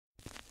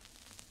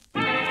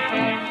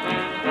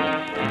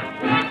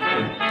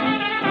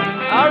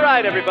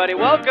right, everybody.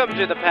 Welcome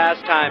to the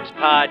Pastimes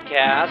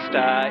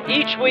Podcast.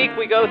 Each week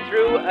we go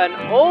through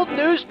an old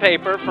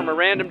newspaper from a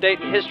random date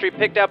in history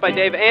picked out by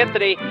Dave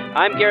Anthony.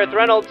 I'm Gareth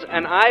Reynolds,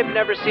 and I've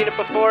never seen it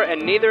before,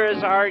 and neither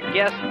is our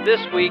guest this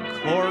week,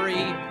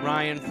 Corey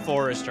Ryan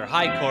Forrester.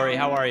 Hi, Corey.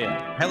 How are you?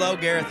 Hello,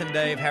 Gareth and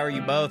Dave. How are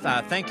you both?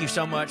 Thank you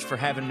so much for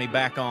having me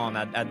back on.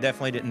 I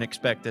definitely didn't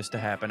expect this to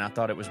happen. I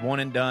thought it was one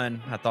and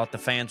done. I thought the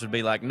fans would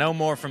be like, no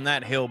more from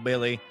that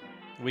hillbilly.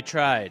 We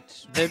tried.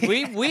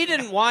 We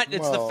didn't want.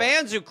 It's the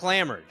fans who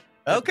clamored.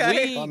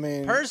 Okay. I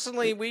mean,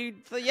 personally, we.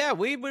 I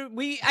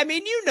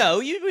mean,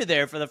 you were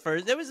there for the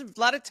first. There was a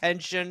lot of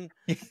tension,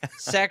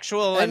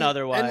 sexual and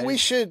otherwise. And we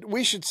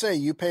should say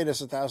you paid us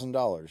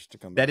 $1,000 to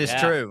come back. That is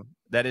true.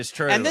 That is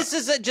true. And this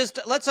is just.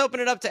 Let's open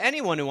it up to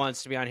anyone who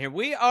wants to be on here.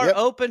 We are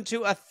open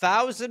to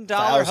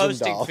 $1,000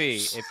 hosting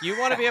fee. If you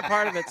want to be a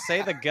part of it,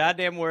 say the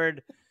goddamn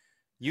word.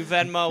 You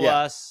Venmo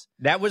us.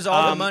 That was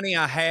all the money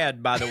I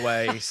had, by the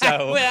way.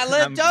 So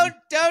well,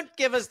 don't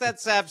give us that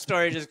sap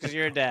story just because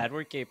you're a dad.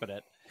 We're keeping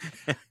it.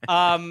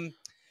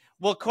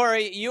 Well,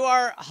 Corey, you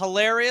are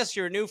hilarious.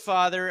 You're a new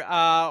father.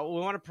 We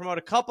want to promote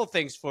a couple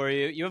things for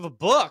you. You have a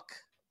book,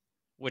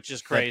 which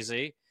is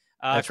crazy.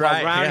 That's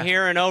right. Around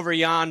here and over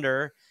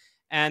yonder.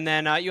 And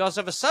then you also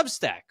have a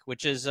Substack,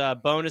 which is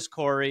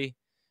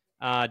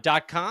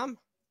bonuscorey.com.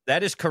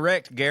 That is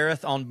correct,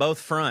 Gareth, on both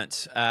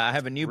fronts. I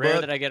have a new Rare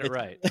book. that I get it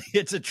right.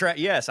 It's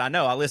yes, I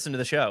know. I listened to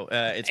the show.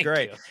 It's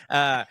great.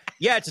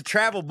 It's a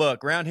travel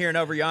book. Round here and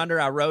over yonder.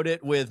 I wrote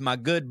it with my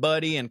good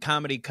buddy and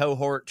comedy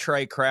cohort,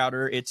 Trey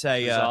Crowder. It's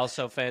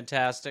also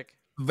fantastic.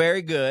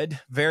 Very good,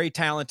 very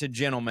talented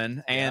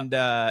gentleman. And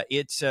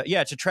it's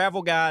a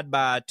travel guide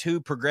by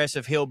two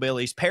progressive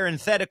hillbillies.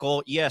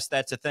 Parenthetical, yes,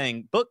 that's a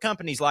thing. Book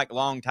companies like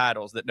long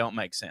titles that don't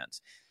make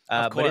sense.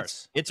 Of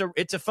course. But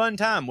it's a fun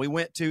time. We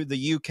went to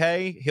the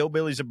UK,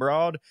 Hillbillies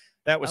Abroad.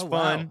 That was fun.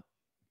 Wow.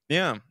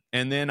 Yeah.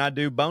 And then I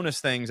do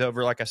bonus things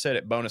over, like I said,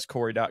 at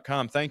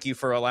bonuscorey.com. Thank you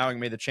for allowing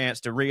me the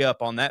chance to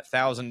re-up on that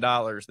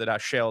 $1,000 that I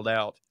shelled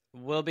out.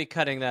 We'll be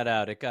cutting that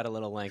out. It got a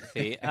little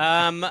lengthy.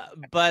 Well,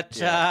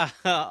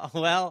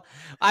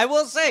 I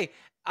will say,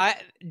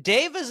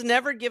 Dave has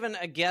never given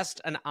a guest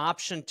an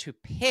option to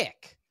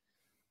pick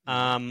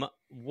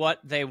what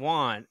they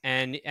want,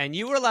 and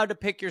you were allowed to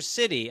pick your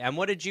city. And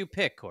what did you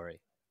pick,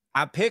 Corey?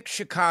 I picked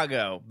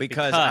Chicago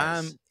because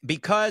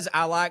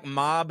I like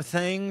mob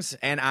things,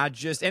 and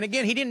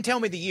again, he didn't tell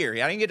me the year.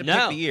 I didn't get to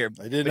pick the year.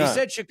 He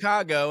said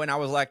Chicago, and I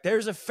was like,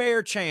 there's a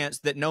fair chance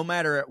that no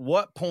matter at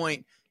what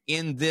point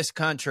in this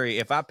country,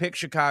 if I pick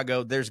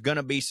Chicago, there's going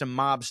to be some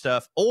mob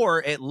stuff,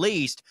 or at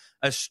least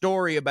a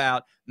story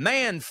about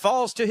man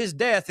falls to his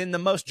death in the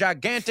most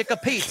gigantic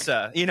of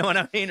pizza. You know what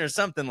I mean? Or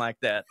something like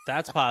that.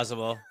 That's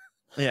possible.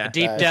 Yeah. A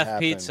deep death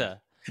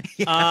pizza.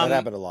 That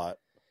happened a lot.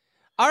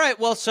 All right.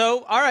 Well,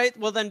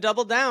 then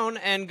double down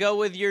and go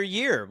with your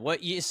year.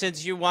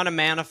 Since you want to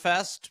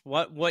manifest,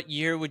 what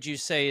year would you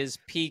say is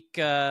peak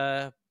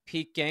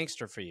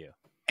gangster for you?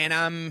 And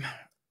I'm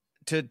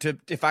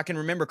if I can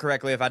remember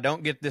correctly, if I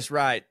don't get this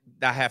right,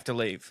 I have to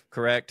leave.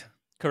 Correct?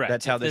 Correct.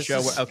 That's how the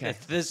show works. Okay.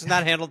 If this is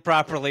not handled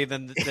properly,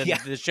 then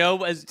the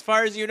show, as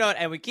far as you know it,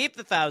 and we keep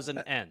the 1,000,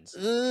 ends.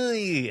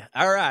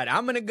 All right.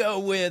 I'm going to go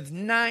with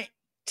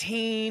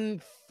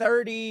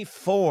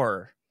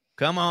 1934.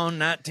 Come on,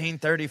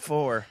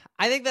 1934.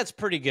 I think that's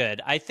pretty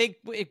good. I think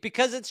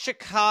because it's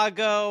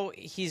Chicago,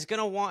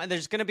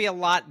 there's going to be a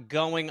lot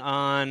going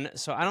on,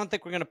 so I don't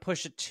think we're going to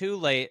push it too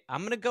late.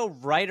 I'm going to go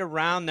right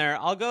around there.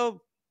 I'll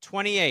go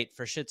 28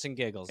 for shits and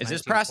giggles. Is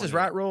this Price is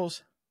Right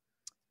rules?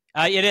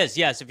 It is,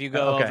 yes. If you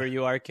go okay. over,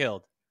 you are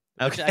killed.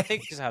 Which I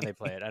think is how they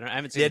play it. I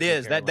haven't seen it. It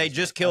is. That they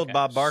just killed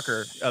Bob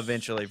Barker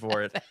eventually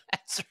for it.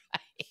 That's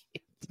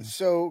right.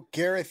 So,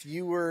 Gareth,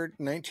 you were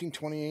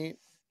 1928?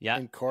 Yeah.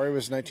 And Corey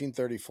was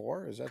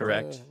 1934? Is that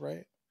correct?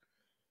 Right?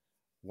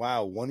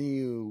 Wow. One of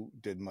you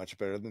did much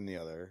better than the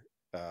other.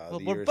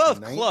 Well, we're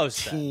both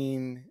close.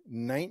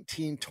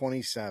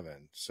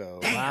 1927.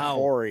 So, wow.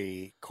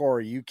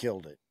 Corey, you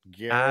killed it.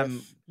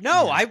 Gareth,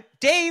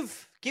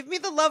 Dave, give me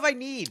the love I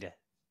need.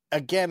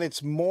 Again,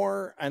 it's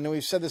more. I know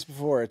we've said this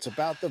before. It's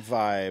about the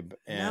vibe.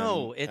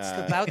 And, it's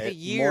about the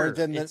year.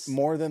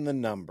 More than the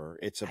number.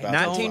 It's about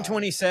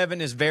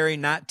 1927 is very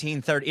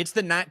 1930. It's the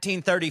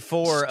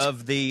 1934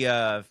 of the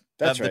the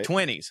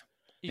 20s.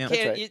 You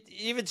can't you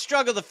even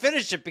struggle to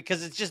finish it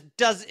because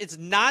it's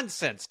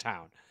nonsense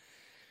town.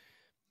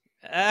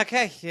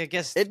 Okay, I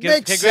guess it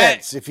makes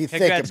sense if you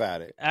think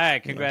about it. All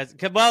right, congrats.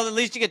 Yeah. Well, at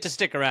least you get to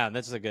stick around.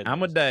 That's the good news. I'm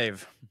with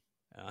Dave.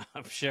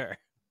 I'm sure.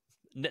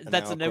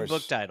 That's a new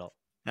book title.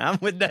 I'm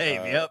with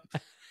Dave. Yep.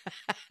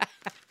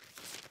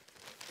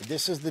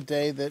 This is the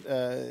day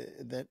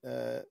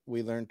that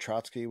we learned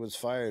Trotsky was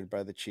fired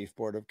by the Chief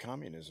Board of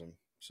Communism.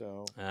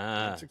 So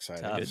that's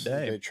exciting. Good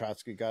day.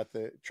 Trotsky got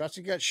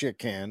shit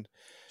canned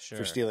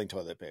for stealing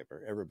toilet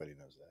paper. Everybody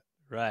knows that.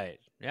 Right.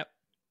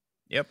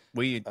 Yep.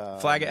 We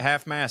flag at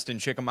half-mast in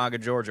Chickamauga,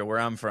 Georgia, where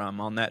I'm from,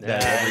 on that day.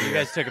 Yeah, you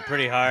guys took it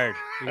pretty hard.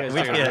 You guys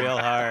took it real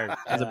hard.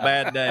 It was a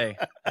bad day.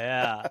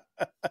 Yeah.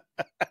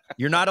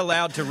 You're not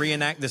allowed to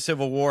reenact the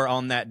Civil War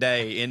on that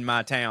day in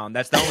my town.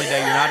 That's the only day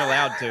you're not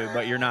allowed to,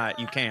 but you're not.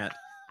 You can't.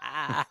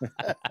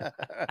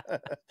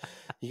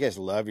 You guys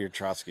love your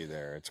Trotsky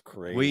there. It's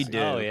crazy. We do.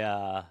 Oh,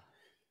 yeah.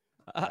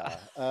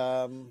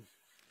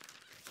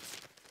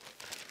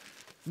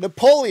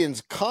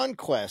 Napoleon's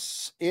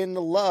conquests in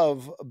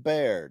Love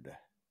Baird.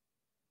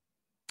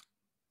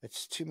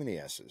 It's too many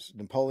S's.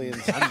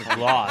 Napoleon's I'm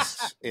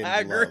lost. In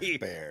I agree.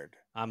 Love Baird.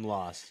 I'm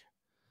lost.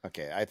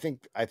 Okay, I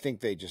think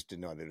they just did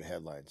not do the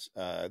headlines.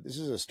 This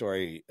is a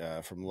story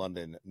from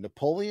London.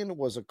 Napoleon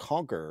was a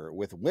conqueror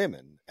with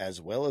women as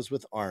well as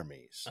with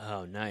armies.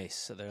 Oh, nice.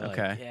 So they're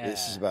Okay. like, yeah.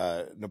 This is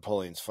about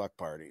Napoleon's fuck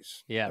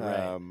parties. Yeah,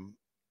 right.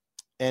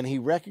 And he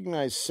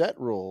recognized set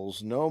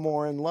rules no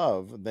more in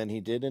love than he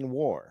did in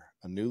war.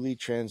 A newly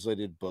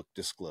translated book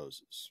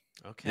discloses.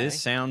 Okay.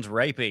 This sounds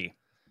rapey.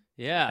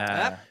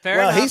 Yeah. Fair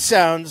well, enough. he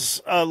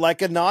sounds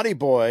like a naughty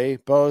boy,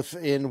 both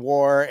in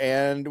war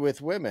and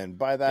with women.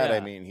 By that, I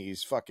mean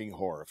he's fucking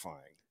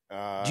horrifying.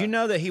 Do you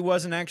know that he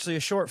wasn't actually a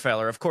short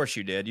feller? Of course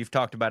you did. You've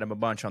talked about him a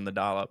bunch on the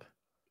Dollop.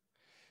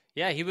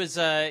 Yeah, he was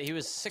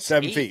 6'7".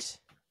 7 feet.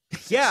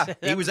 Yeah,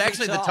 he was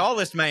actually the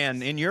tallest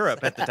man in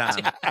Europe at the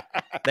time.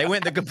 They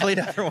went the complete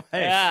other way.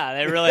 Yeah,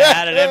 they really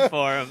had it in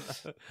for him.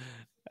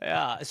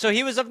 Yeah, so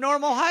he was of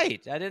normal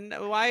height. I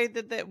didn't. Why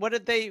did they? What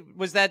did they?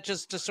 Was that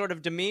just to sort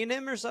of demean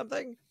him or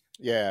something?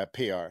 Yeah,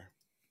 PR.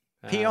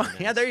 PR. Nice.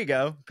 Yeah, there you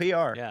go.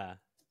 PR. Yeah,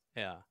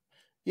 yeah.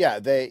 Yeah,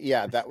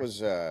 that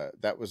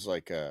was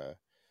like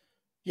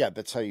yeah,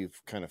 that's how you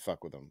kind of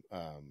fuck with them,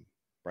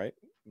 right?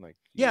 Like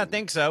Yeah, I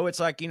think so. It's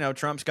like,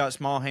 Trump's got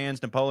small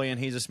hands. Napoleon,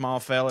 he's a small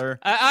feller.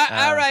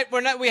 All right,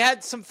 we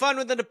had some fun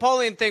with the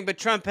Napoleon thing, but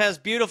Trump has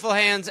beautiful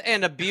hands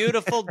and a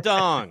beautiful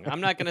dong.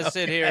 I'm not going to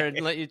sit here and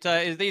let you tell.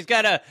 He's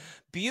got a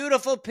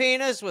beautiful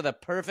penis with a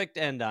perfect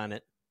end on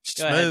it.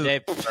 Go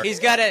ahead, Dave. He's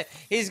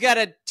got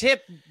a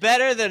tip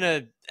better than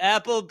a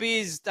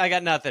Applebee's. I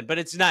got nothing, but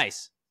it's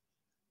nice.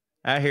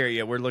 I hear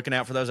you. We're looking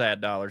out for those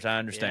ad dollars. I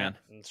understand.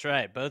 Yeah, that's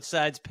right. Both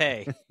sides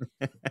pay.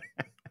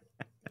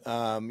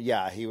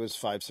 Yeah, he was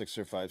 5'6"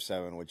 or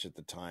 5'7", which at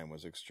the time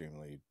was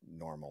extremely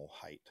normal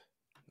height.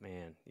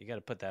 Man, you got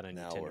to put that on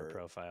your Tinder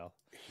profile.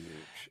 Huge.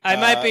 I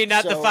might be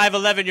not the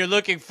 5'11" you're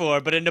looking for,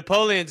 but in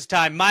Napoleon's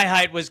time, my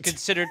height was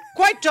considered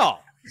quite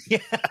tall. Yeah,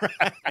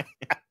 right.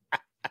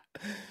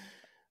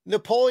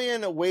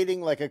 Napoleon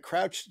waiting like a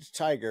crouched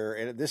tiger,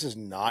 and this is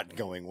not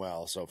going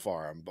well so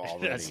far. I'm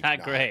already That's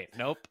not great.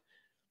 Nope.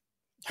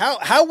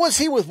 How was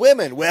he with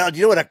women? Well, do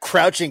you know what a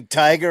crouching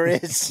tiger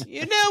is?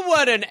 You know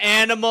what an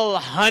animal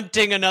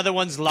hunting another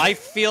one's life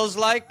feels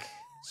like?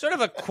 Sort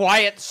of a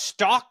quiet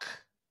stalk.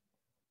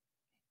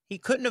 He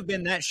couldn't have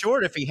been that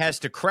short if he has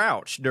to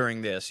crouch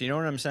during this. You know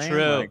what I'm saying?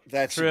 True.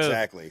 That's True.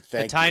 exactly.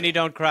 The tiny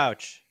don't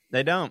crouch.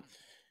 They don't.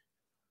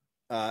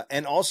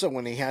 And also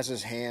when he has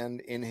his hand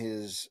in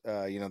his,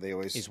 they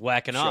always he's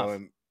whacking show off.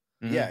 him.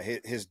 Mm-hmm. Yeah,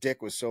 his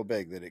dick was so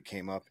big that it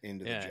came up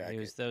into the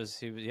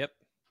jacket.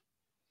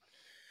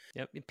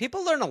 Yep.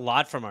 People learn a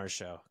lot from our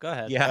show. Go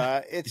ahead.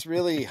 Yeah. It's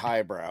really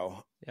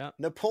highbrow. Yeah.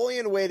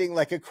 Napoleon waiting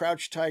like a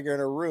crouched tiger in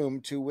a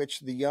room to which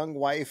the young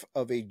wife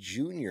of a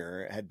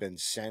junior had been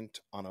sent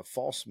on a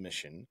false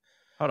mission.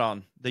 Hold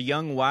on. The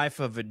young wife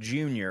of a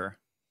junior.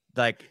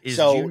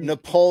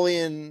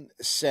 Napoleon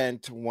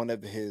sent one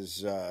of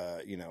his,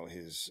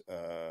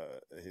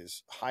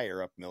 his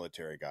higher up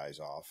military guys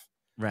off.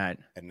 Right.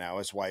 And now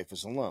his wife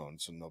is alone.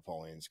 So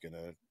Napoleon's going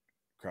to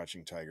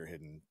crouching tiger,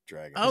 hidden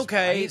dragon.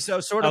 Okay.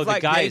 So sort of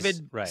like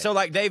David. Right. So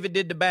like David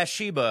did to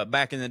Bathsheba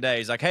back in the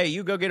days. Like, hey,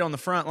 you go get on the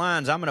front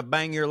lines. I'm going to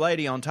bang your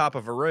lady on top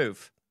of a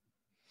roof.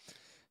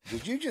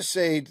 Did you just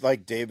say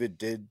like David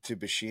did to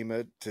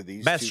Bathsheba to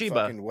these two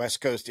fucking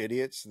West Coast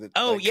idiots?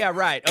 Yeah,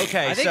 right.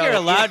 Okay. I think you're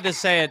allowed to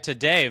say it to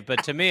Dave,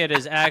 but to me it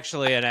is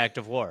actually an act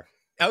of war.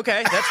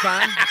 Okay, that's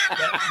fine.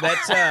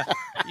 That's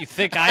you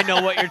think I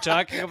know what you're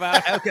talking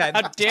about? Okay.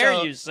 How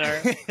dare you,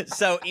 sir?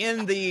 So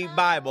in the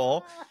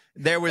Bible,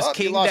 there was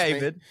King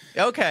David.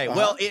 Me. Okay,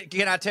 well,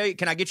 can I tell you?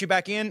 Can I get you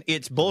back in?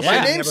 It's bullshit.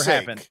 It never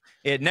happened.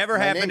 It never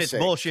happened. It's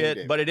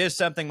bullshit, but it is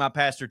something my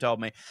pastor told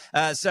me.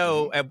 Now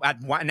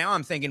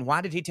I'm thinking,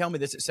 why did he tell me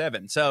this at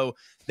 7? So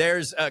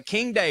there's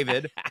King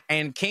David,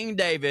 and King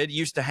David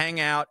used to hang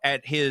out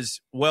at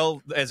his,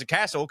 as a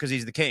castle because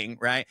he's the king,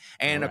 right?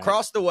 And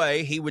across the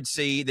way, he would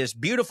see this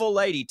beautiful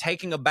lady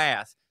taking a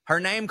bath. Her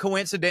name,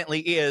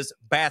 coincidentally, is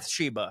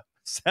Bathsheba.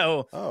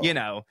 So,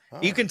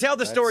 you can tell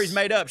the story's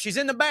made up. She's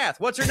in the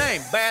bath. What's her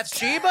name?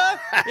 Bathsheba?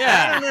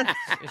 Yeah.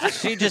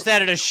 She just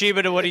added a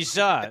Sheba to what he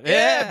saw.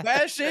 Yeah,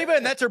 Bathsheba,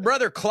 and that's her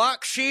brother,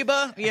 Clock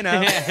Sheba,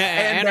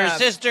 and her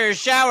sister,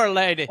 Shower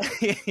Lady.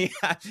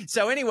 Yeah.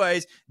 So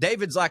anyways,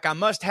 David's like, I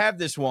must have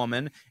this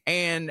woman.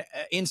 And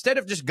instead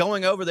of just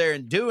going over there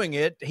and doing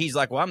it, he's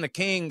like, well, I'm the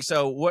king,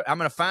 so I'm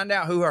going to find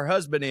out who her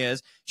husband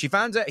is. He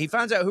finds out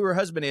who her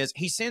husband is.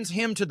 He sends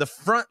him to the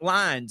front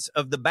lines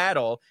of the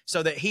battle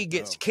so that he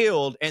gets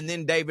killed, and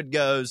then David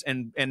goes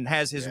and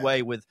has his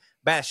way with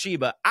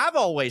Bathsheba. I've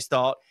always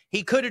thought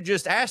he could have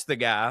just asked the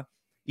guy,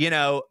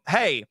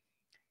 hey,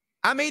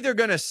 I'm either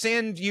going to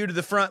send you to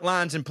the front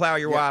lines and plow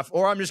your wife,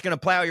 or I'm just going to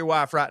plow your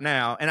wife right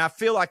now. And I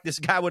feel like this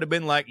guy would have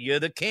been like, you're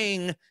the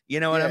king.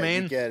 You know what I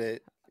mean? You get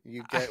it.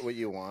 You get what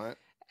you want.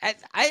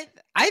 I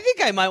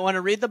think I might want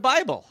to read the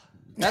Bible.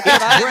 That's a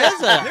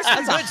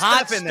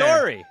hot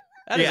story.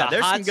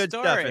 There's some good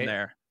stuff in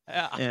there.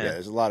 Yeah,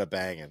 there's a lot of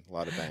banging.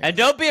 And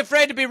don't be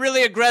afraid to be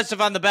really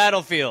aggressive on the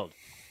battlefield.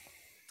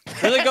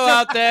 Really go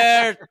out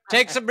there,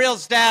 take some real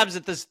stabs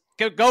at this.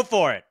 Go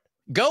for it.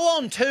 Go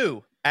on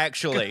 2.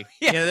 Actually,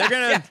 they're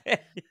gonna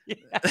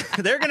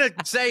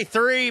say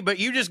 3, but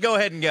you just go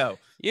ahead and go.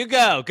 You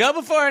go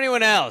before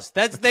anyone else.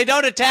 They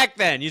don't attack.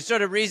 Then you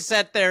sort of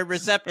reset their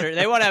receptor.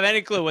 They won't have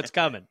any clue what's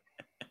coming.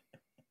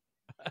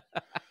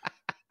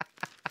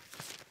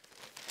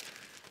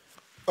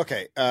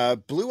 Okay,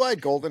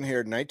 blue-eyed,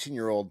 golden-haired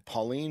 19-year-old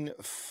Pauline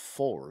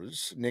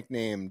Fors,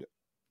 nicknamed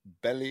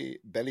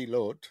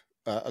Bellilote,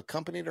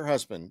 accompanied her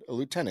husband, a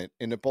lieutenant,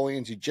 in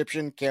Napoleon's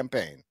Egyptian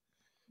campaign.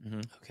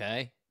 Mm-hmm.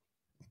 Okay.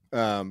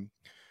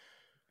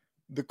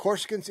 The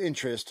Corsican's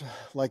interest,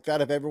 like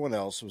that of everyone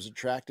else, was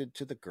attracted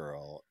to the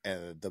girl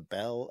and the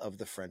belle of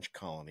the French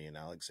colony in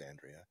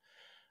Alexandria.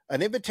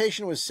 An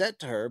invitation was sent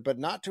to her, but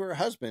not to her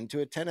husband, to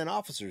attend an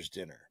officer's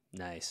dinner.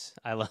 Nice.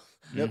 I like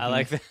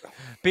that.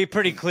 Be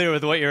pretty clear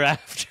with what you're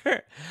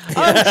after.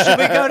 Oh, should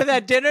we go to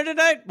that dinner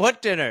tonight?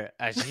 What dinner?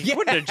 He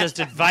wouldn't have just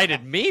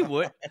invited me,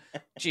 would?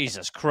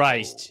 Jesus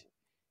Christ.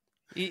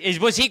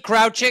 Was he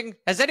crouching?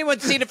 Has anyone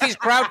seen if he's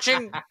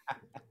crouching?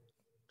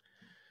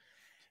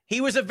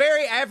 He was a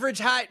very average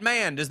height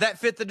man. Does that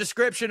fit the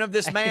description of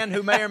this man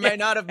who may or may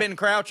not have been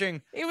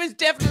crouching? He was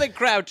definitely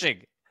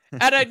crouching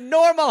at a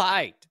normal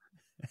height.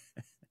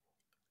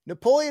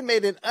 Napoleon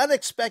made an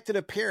unexpected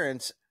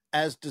appearance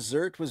as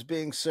dessert was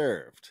being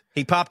served.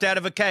 He popped out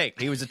of a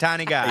cake. He was a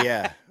tiny guy.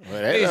 Yeah.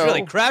 Well, he was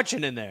really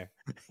crouching in there.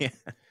 Yeah.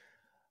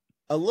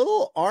 A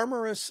little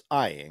amorous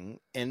eyeing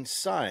and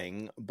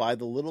sighing by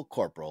the little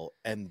corporal,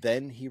 and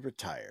then he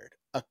retired.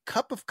 A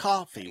cup of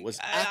coffee was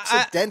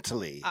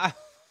accidentally...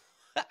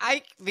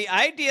 the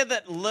idea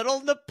that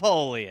little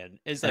Napoleon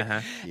is like,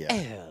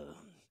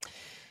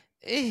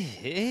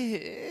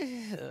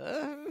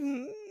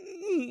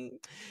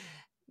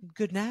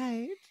 good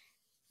night.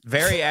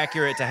 Very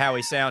accurate to how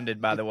he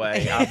sounded, by the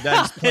way. I've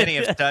done plenty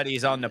of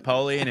studies on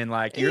Napoleon, and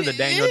you're the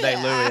Daniel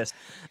Day-Lewis.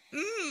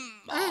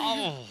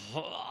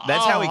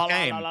 That's how he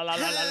came.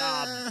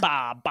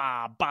 Ba,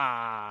 ba,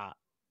 ba.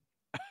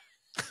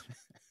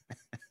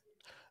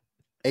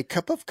 A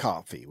cup of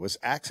coffee was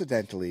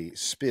accidentally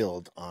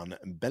spilled on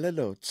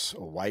Bellilote's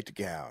white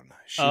gown.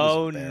 She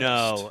was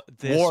no,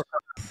 this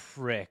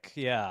prick,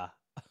 yeah.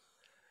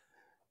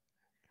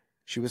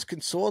 She was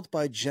consoled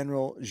by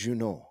General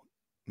Junot,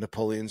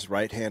 Napoleon's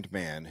right-hand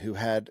man, who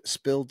had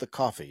spilled the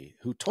coffee,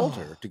 who told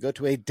her to go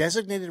to a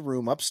designated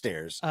room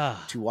upstairs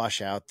to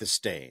wash out the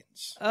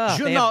stains.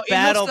 Junot,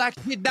 it looks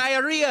like the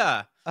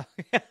diarrhea.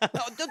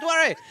 Don't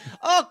worry.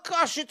 Oh,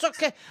 gosh, it's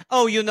okay.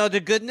 Oh, you know the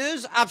good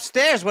news?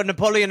 Upstairs, where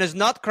Napoleon is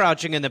not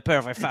crouching in the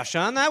perfect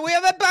fashion, we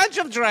have a bunch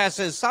of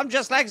dresses, some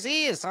just like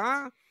these,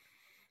 huh?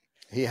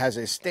 He has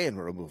a stain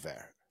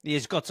remover.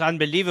 He's got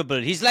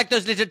unbelievable. He's like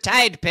those little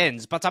Tide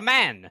pens, but a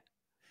man.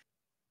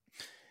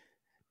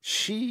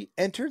 She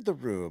entered the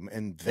room,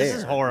 and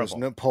there was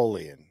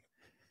Napoleon.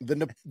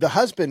 The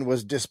husband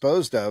was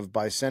disposed of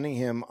by sending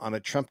him on a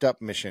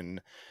trumped-up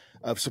mission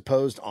of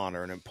supposed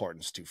honor and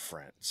importance to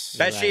France.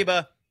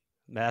 Bathsheba.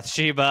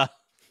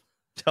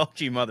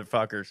 Told you,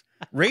 motherfuckers.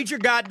 Read your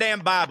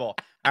goddamn Bible.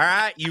 All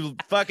right, you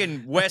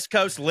fucking West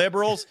Coast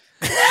liberals.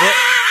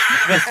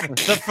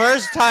 The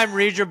first time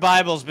read your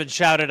Bible's been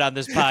shouted on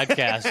this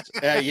podcast.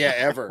 Yeah,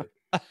 ever.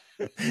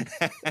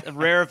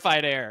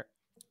 Rarefied air.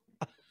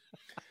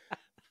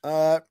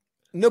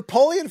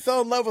 Napoleon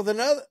fell in love with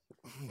another.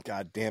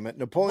 God damn it!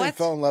 Napoleon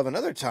fell in love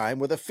another time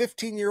with a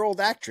 15-year-old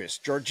actress,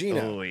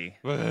 Georgina. Okay,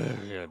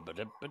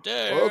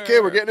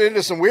 we're getting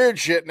into some weird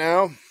shit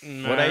now.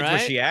 What age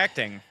was she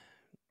acting?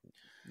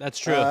 That's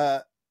true.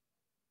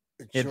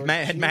 It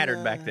had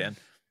mattered back then.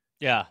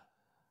 Yeah.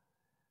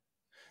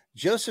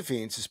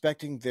 Josephine,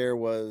 suspecting there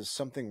was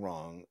something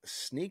wrong,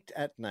 sneaked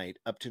at night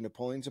up to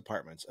Napoleon's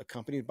apartments,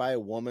 accompanied by a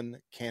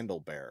woman candle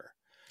bearer.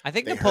 I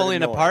think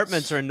Napoleon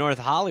apartments are in North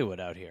Hollywood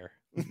out here.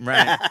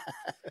 Right.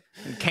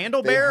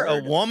 Candle bearer?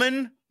 A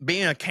woman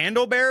being a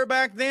candle bearer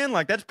back then?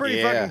 Like, that's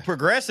pretty fucking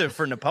progressive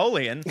for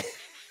Napoleon.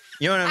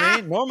 You know what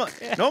I mean?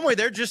 Normally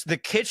they're just the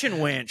kitchen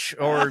wench,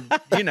 or,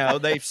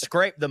 they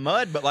scrape the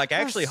mud, but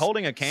actually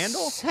holding a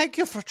candle? Thank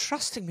you for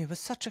trusting me with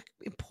such an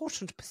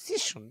important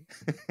position.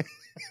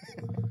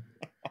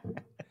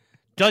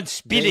 Don't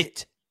spill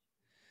it.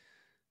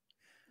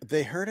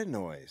 They heard a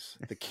noise.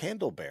 The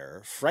candle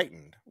bearer,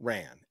 frightened,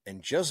 ran,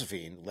 and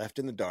Josephine, left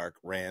in the dark,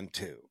 ran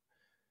too.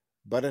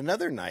 But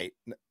another night,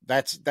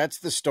 that's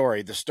the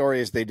story. The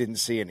story is they didn't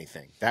see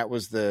anything. That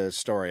was the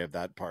story of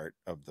that part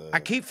of the... I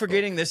keep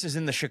forgetting this is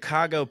in the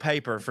Chicago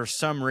paper for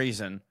some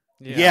reason.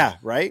 Yeah,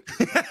 right?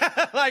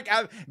 Like,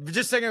 I'm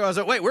just thinking, I was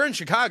like, wait, we're in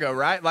Chicago,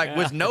 right? Like,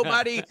 was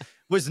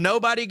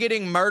nobody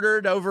getting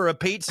murdered over a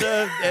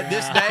pizza at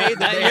this day?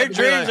 Your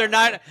dreams are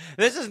not,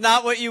 this is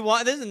not what you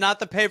want. This is not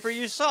the paper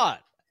you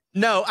sought.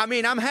 No, I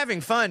mean, I'm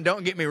having fun,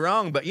 don't get me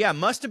wrong, but yeah,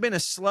 must have been a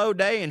slow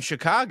day in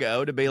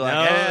Chicago to be like,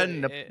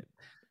 no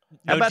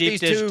about deep these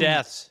dish two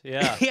deaths.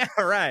 Yeah. Yeah,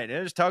 right.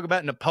 Just talk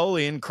about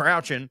Napoleon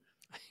crouching.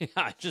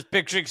 Yeah, just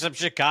picturing some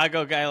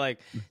Chicago guy like,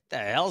 the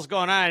hell's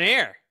going on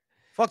here?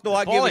 Fuck do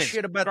I give a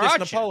shit about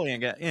this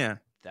Napoleon guy? Yeah.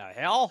 The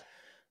hell?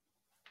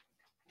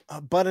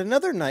 But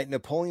another night,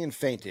 Napoleon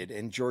fainted,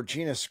 and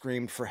Georgina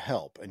screamed for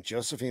help, and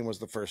Josephine was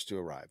the first to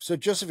arrive. So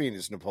Josephine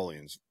is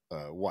Napoleon's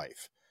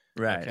wife.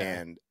 Right.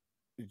 And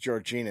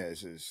Georgina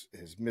is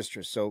his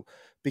mistress. So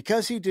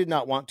because he did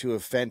not want to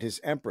offend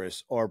his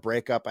empress or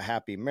break up a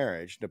happy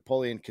marriage,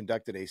 Napoleon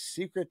conducted a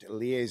secret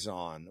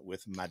liaison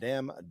with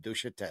Madame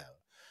Duchatel,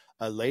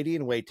 a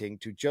lady-in-waiting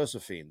to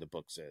Josephine, the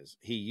book says.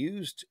 He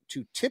used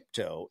to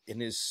tiptoe in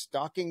his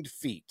stockinged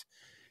feet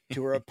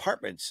to her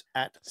apartments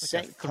at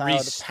St. Cloud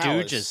Palace. Three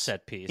Stooges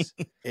set piece.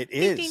 It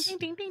is. Ding,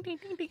 ding, ding, ding,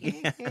 ding,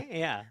 ding, ding.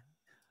 Yeah.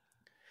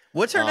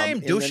 What's her name?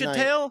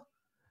 Duchatel?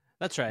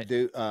 That's right.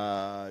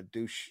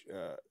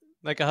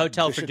 Like a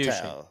hotel for douche.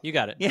 You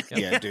got it.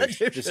 Yeah, douche.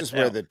 This is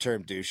where the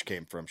term douche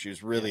came from. She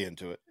was really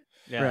into it.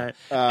 Yeah.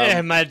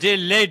 Right. My dear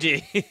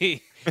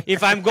lady,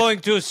 if I'm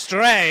going to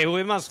stray,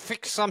 we must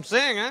fix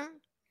something, huh?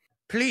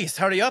 Please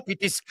hurry up. It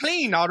is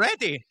clean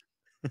already.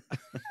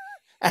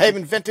 I have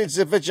invented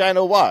the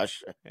vagina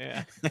wash.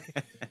 Yeah.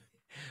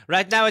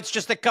 Right now, it's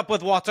just a cup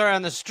with water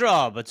and a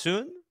straw, but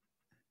soon?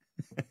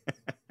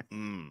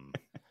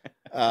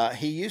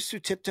 He used to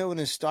tiptoe in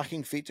his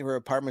stocking feet to her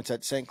apartments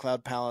at St.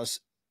 Cloud Palace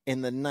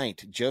in the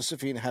night.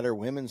 Josephine had her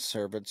women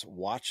servants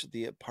watch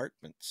the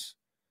apartments.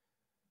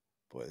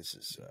 Boy, this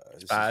is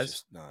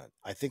just not.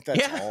 I think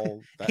that's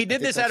all. He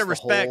did this out of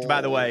respect, by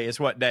the way, is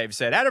what Dave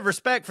said. Out of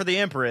respect for the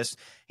Empress,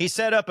 he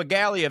set up a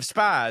galley of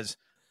spies.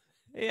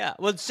 Yeah,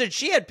 well, so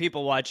she had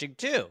people watching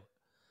too.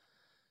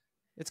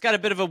 It's got a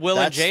bit of a Will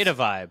and Jada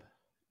vibe.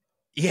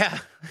 Yeah,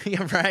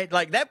 yeah, right.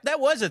 Like that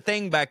was a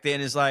thing back then.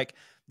 Is like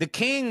the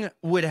king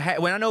would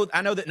have. When I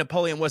know that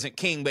Napoleon wasn't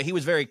king, but he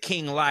was very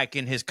king-like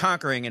in his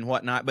conquering and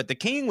whatnot. But the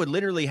king would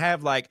literally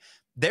have like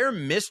their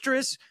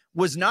mistress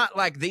was not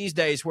like these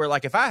days where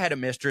like if I had a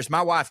mistress,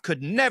 my wife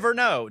could never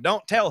know.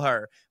 Don't tell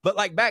her. But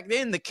like back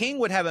then, the king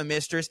would have a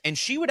mistress and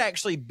she would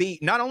actually be,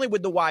 not only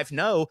would the wife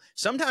know,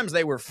 sometimes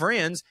they were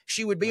friends.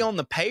 She would be on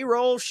the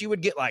payroll. She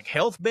would get like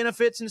health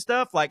benefits and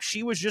stuff. Like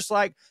she was just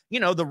like, you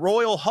know, the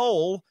royal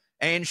whole,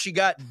 and she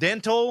got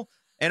dental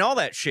and all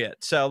that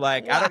shit. So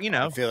like, I don't, you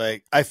know,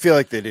 I feel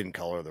like they didn't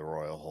call her the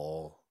royal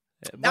whole.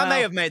 Well, I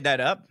may have made that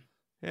up.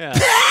 Yeah.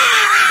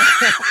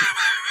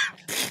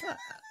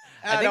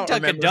 I think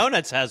Dunkin'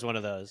 Donuts has one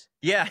of those.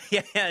 Yeah,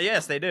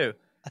 yes, they do.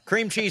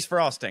 Cream cheese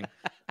frosting.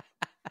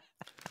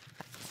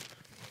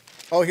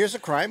 Oh, here's a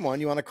crime one.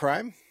 You want a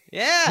crime?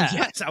 Yeah.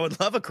 Yes, I would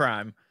love a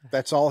crime.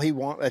 That's all he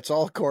want. That's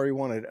all Corey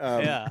wanted.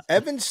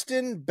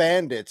 Evanston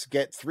bandits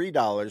get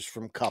 $3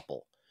 from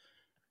couple.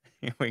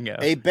 Here we go.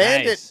 A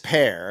bandit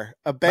pair.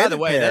 By the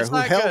way, that's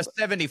like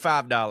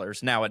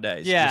 $75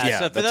 nowadays. Yeah.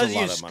 So for those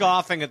of you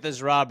scoffing at this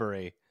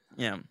robbery,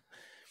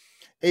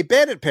 a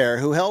bandit pair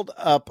who held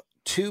up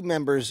two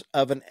members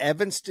of an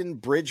Evanston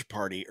bridge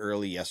party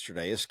early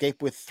yesterday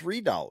escaped with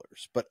 $3,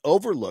 but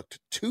overlooked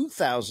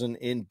 $2,000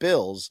 in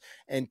bills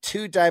and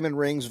 2 diamond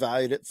rings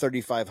valued at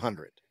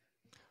 $3,500.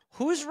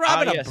 Who's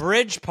robbing a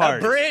bridge party?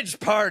 A bridge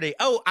party.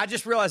 Oh, I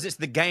just realized it's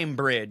the game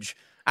bridge.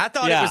 I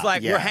thought it was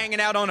like we're hanging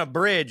out on a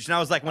bridge, and I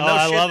was like, well,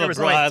 no shit, there was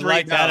like $3. I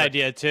like that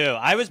idea too.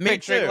 I was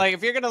picturing like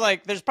if you're gonna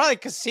like, there's probably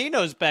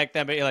casinos back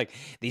then, but you're like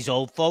these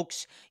old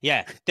folks,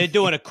 they're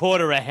doing a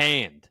quarter a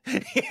hand.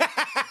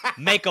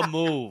 Make a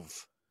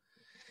move.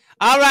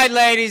 All right,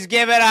 ladies,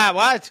 give it up.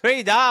 What?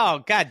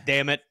 $3? God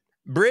damn it.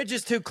 Bridge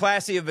is too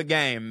classy of a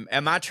game,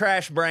 and my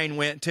trash brain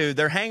went to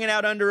they're hanging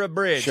out under a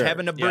bridge,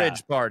 having a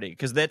bridge party,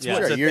 because that's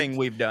what's a thing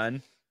we've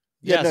done.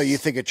 Yeah, no, you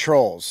think of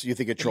trolls. You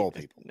think of troll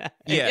people.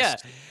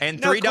 Yes.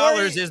 And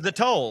 $3 is the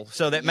toll,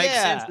 so that makes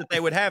sense that they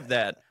would have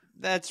that.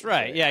 That's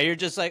right. Yeah, you're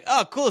just like,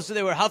 oh, cool, so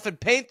they were huffing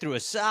paint through a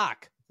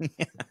sock.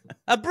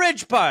 A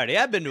bridge party.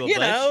 I've been to a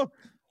bridge.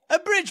 A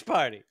bridge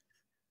party.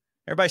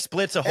 Everybody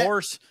splits a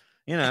horse,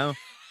 Yeah.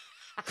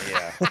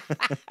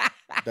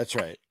 That's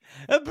right.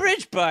 A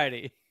bridge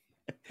party.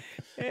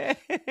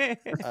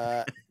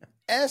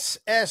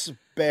 S.S.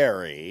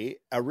 Barry,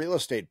 a real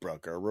estate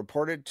broker,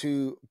 reported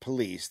to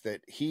police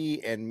that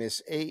he and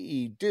Miss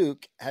A.E.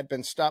 Duke had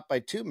been stopped by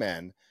 2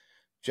 men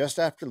just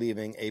after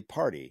leaving a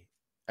party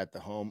at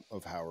the home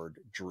of Howard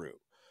Drew.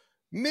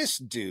 Miss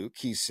Duke,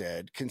 he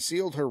said,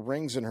 concealed her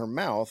rings in her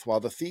mouth while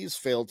the thieves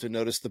failed to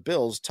notice the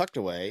bills tucked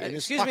away in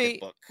his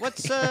pocketbook.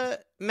 What's,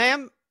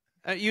 ma'am?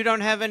 You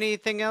don't have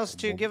anything else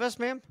to give us,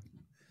 ma'am?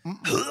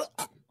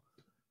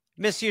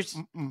 Miss,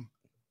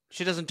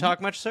 she doesn't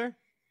talk much, sir?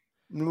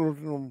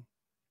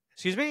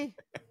 Excuse me?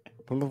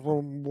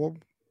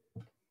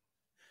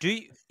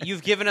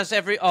 You've given us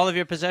all of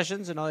your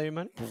possessions and all your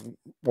money?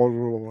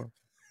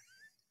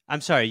 I'm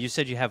sorry, you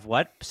said you have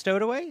what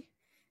stowed away?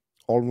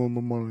 All of them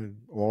money.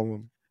 All of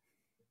them.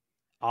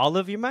 All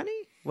of your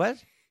money? What?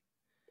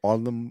 All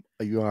of them.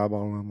 You have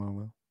all of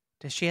them.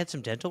 Does she had some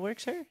dental work,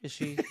 sir? Is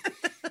she?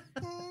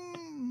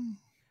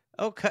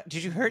 Oh,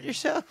 did you hurt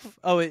yourself?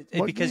 Oh,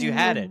 because you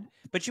had it,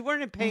 but you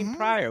weren't in pain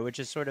prior, which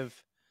is sort of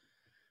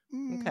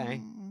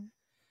okay.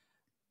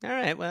 All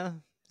right,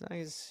 well, as long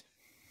as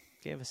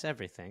you gave us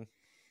everything.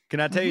 Can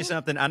I tell you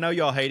something? I know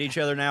y'all hate each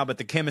other now, but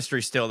the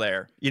chemistry's still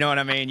there. You know what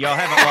I mean? Y'all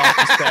haven't lost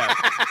a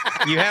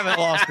step. You haven't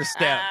lost a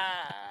step.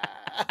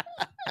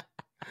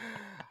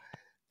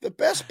 The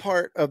best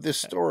part of this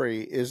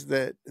story is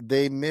that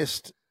they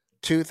missed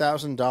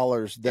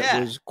 $2,000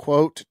 that was,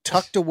 quote,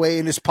 tucked away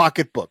in his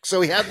pocketbook.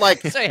 So he had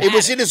it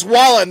was in his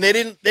wallet, and they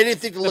didn't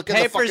think to look in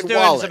the fucking wallet. The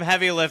paper's doing some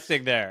heavy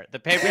lifting there. The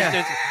paper's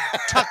doing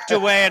tucked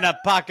away in a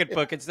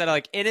pocketbook instead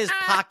of in his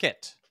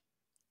pocket.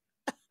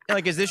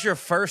 Is this your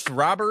first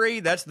robbery?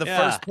 That's the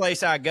first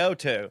place I go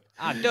to.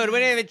 Oh, dude, we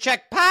didn't even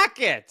check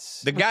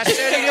pockets. The guy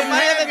said he didn't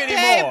have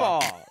any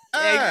more.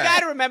 You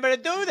got to remember to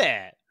do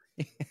that.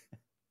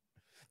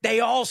 They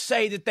all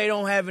say that they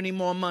don't have any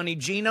more money,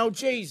 Gino.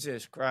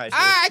 Jesus Christ.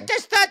 I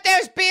just thought they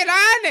was being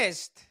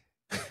honest.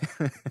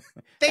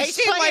 They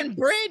seem like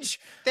bridge.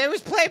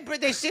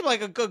 They seem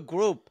like a good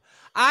group.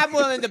 I'm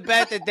willing to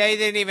bet that they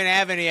didn't even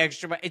have any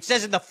extra money. It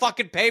says in the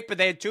fucking paper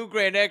they had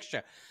 $2,000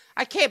 extra.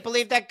 I can't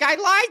believe that guy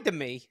lied to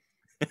me.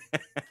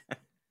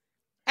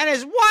 And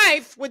his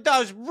wife with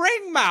those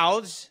ring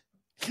mouths.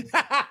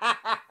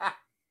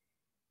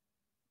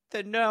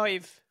 The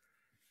knife.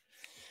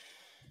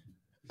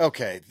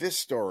 Okay, this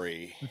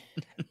story.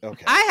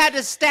 Okay. I had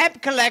a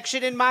stamp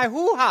collection in my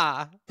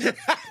hoo-ha.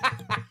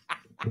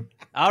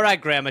 All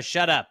right, Grandma,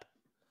 shut up.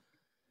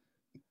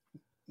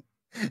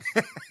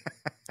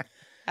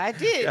 I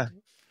did. Yeah.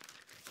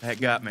 That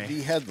got me.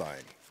 The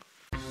headline.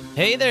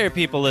 Hey there,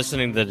 people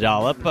listening to The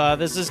Dollop.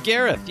 This is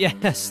Gareth.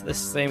 Yes, this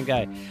same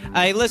guy.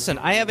 Listen,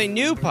 I have a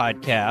new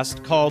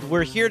podcast called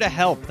We're Here to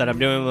Help that I'm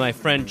doing with my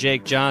friend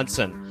Jake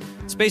Johnson.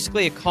 It's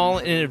basically a call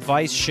and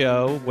advice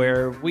show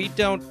where we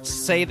don't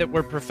say that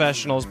we're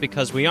professionals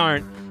because we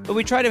aren't, but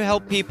we try to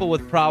help people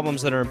with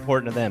problems that are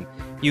important to them.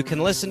 You can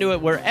listen to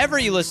it wherever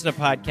you listen to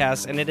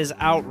podcasts, and it is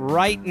out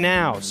right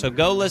now. So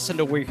go listen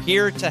to We're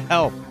Here to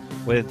Help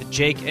with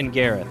Jake and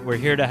Gareth. We're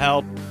Here to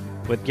Help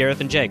with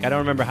Gareth and Jake. I don't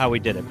remember how we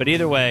did it, but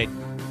either way,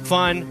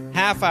 fun,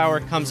 half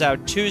hour, comes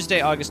out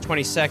Tuesday, August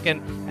 22nd,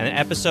 and the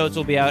episodes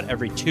will be out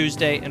every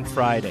Tuesday and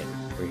Friday.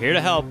 We're here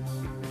to help.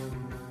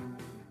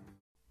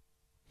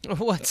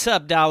 What's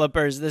up,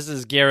 Dollopers? This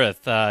is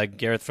Gareth.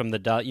 Gareth from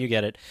the you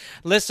get it.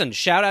 Listen,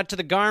 shout out to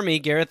the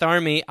Garmy, Gareth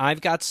Army.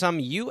 I've got some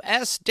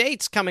U.S.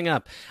 dates coming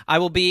up. I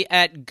will be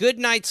at Good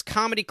Nights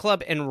Comedy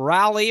Club in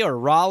Raleigh,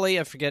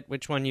 I forget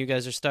which one you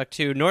guys are stuck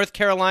to, North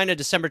Carolina,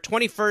 December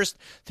 21st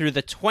through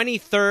the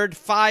 23rd,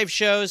 5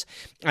 shows.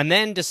 And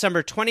then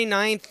December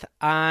 29th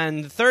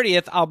and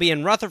 30th, I'll be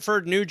in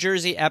Rutherford, New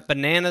Jersey at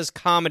Bananas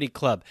Comedy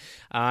Club.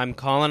 I'm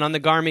calling on the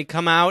Garmy.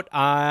 Come out.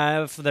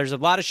 There's a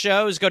lot of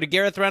shows. Go to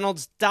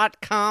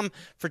GarethReynolds.com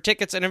for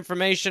tickets and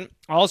information.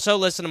 Also,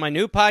 listen to my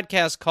new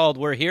podcast called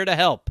We're Here to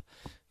Help.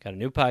 Got a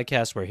new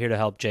podcast, We're Here to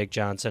Help, Jake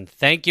Johnson.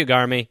 Thank you,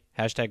 Garmy.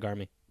 Hashtag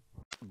Garmy.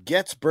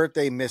 Gets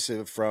birthday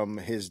missive from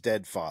his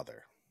dead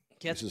father.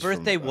 Gets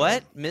birthday from,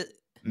 what?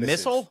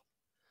 Missile?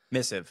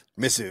 Missive.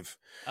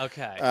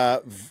 Okay.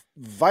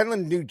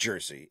 Vineland, New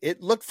Jersey.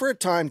 It looked for a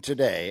time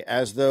today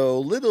as though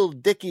little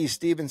Dickie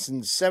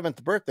Stevenson's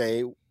 7th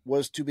birthday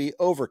was to be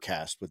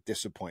overcast with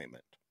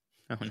disappointment.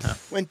 Oh, no.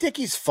 When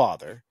Dickie's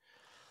father,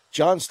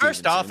 John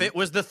Stevenson... First off, it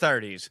was the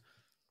 30s.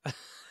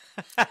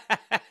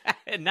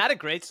 Not a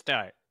great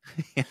start.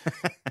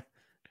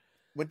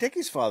 When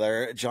Dickie's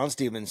father, John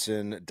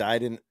Stevenson,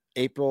 died in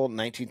April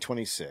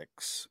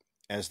 1926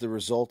 as the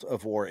result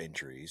of war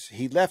injuries,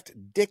 he left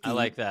Dickie... I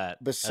like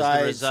that.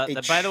 Besides...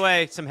 By the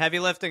way, some heavy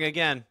lifting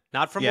again.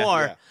 Not from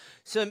war. Yeah.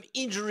 Some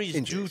injuries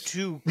due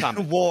to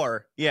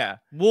war. Yeah.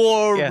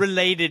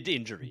 War-related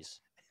injuries.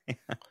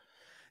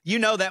 You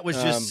know that was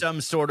just some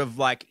sort of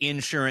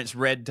insurance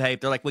red tape.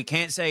 They're like, we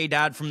can't say he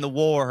died from the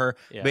war.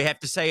 Yeah. We have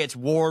to say it's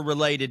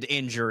war-related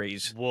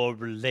injuries.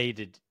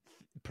 War-related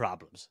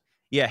problems.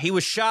 Yeah, he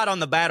was shot on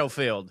the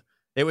battlefield.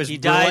 It was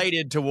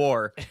related to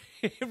war.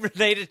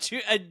 Related to,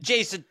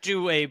 adjacent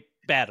to a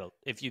battle,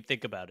 if you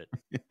think about it.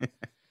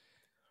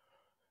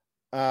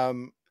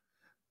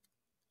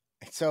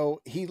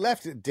 So he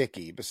left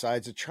Dickie,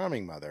 besides a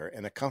charming mother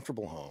and a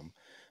comfortable home,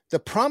 the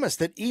promise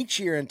that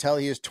each year until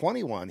he is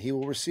 21, he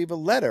will receive a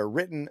letter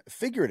written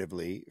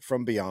figuratively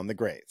from beyond the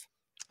grave.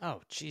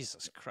 Oh,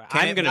 Jesus Christ.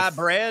 I'm going to buy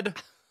bread.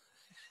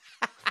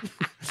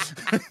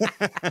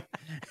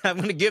 I'm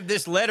going to give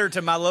this letter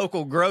to my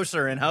local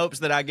grocer in hopes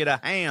that I get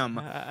a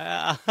ham.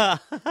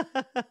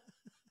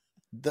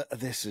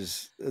 This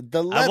is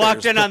the letter. I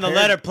walked in on the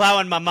letter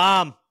plowing my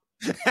mom.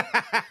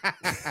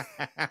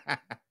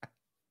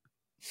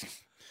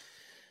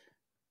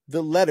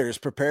 The letters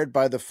prepared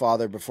by the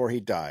father before he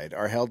died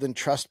are held in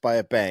trust by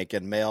a bank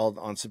and mailed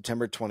on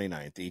September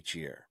 29th each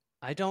year.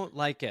 I don't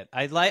like it.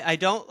 I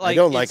don't like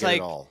it at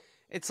all.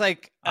 It's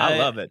like I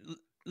love it.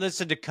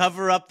 listen, to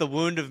cover up the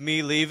wound of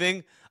me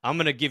leaving, I'm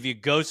going to give you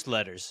ghost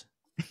letters.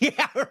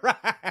 Yeah,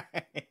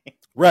 right.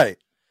 Right.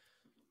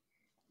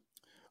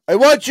 I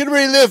want you to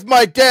relive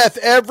my death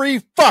every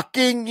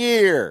fucking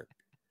year.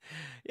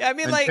 Yeah, I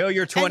mean, until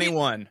you're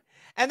 21.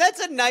 And that's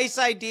a nice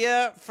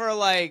idea for,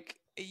 like,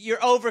 you're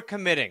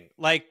overcommitting.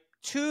 Like,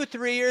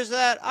 2-3 years of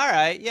that, all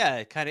right,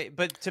 yeah, kind of.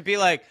 But to be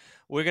like,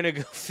 we're going to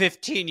go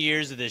 15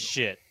 years of this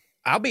shit.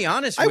 I'll be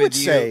honest with you. I would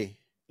say,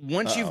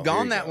 once you've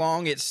gone that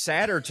long, it's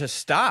sadder to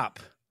stop.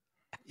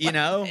 You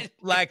know,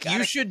 like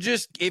you should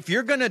just, if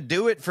you're going to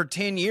do it for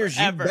 10 years,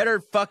 you better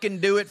fucking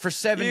do it for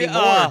 70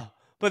 more.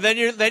 But then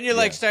you're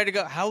like starting to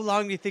go, how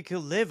long do you think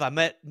he'll live? I'm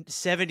at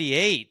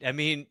 78. I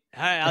mean,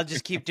 I'll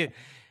just keep doing.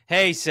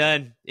 Hey,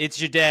 son, it's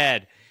your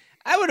dad.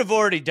 I would have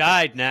already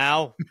died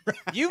now. Right.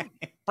 You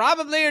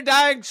probably are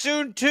dying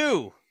soon,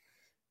 too.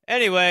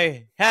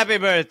 Anyway, happy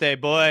birthday,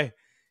 boy.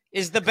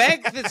 Is the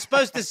bank that's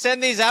supposed to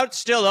send these out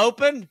still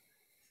open?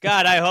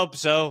 God, I hope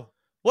so.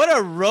 What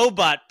are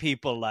robot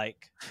people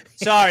like?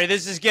 Sorry,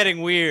 this is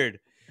getting weird.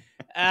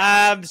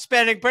 I'm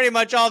spending pretty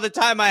much all the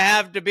time I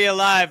have to be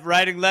alive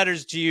writing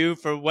letters to you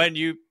for when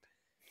you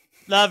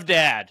love,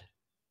 Dad.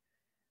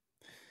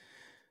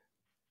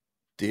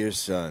 Dear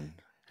son,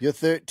 you're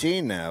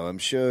 13 now. I'm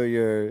sure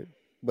you're,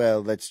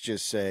 well, let's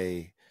just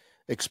say,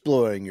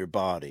 exploring your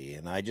body.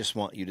 And I just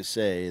want you to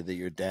say that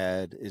your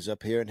dad is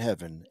up here in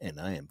heaven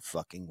and I am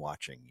fucking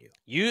watching you.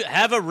 You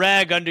have a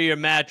rag under your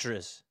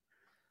mattress.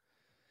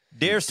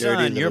 Dear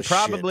son, you're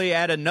probably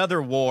at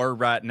another war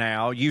right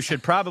now. You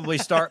should probably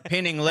start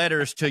penning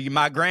letters to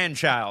my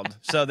grandchild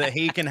so that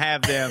he can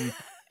have them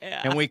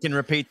and we can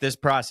repeat this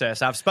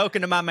process. I've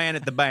spoken to my man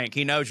at the bank.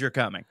 He knows you're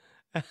coming.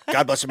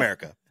 God bless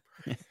America.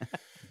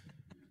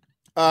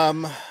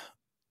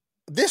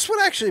 This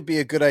would actually be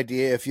a good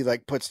idea if you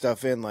like put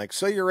stuff in like,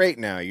 so you're 8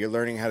 now, you're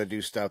learning how to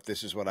do stuff.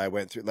 This is what I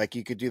went through. Like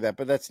you could do that,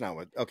 but that's not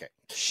what, okay.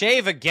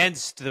 Shave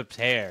against the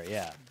hair.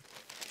 Yeah.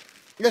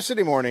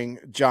 Yesterday morning,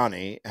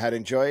 Johnny had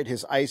enjoyed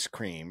his ice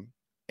cream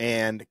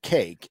and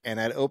cake and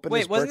had opened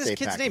his birthday packages. Wait, wasn't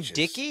this kid's name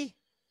Dickie?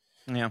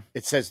 Yeah.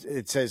 It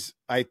says,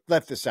 I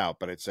left this out,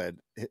 but it said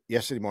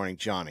yesterday morning,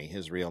 Johnny,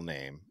 his real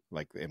name,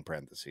 like in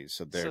parentheses.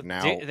 So they're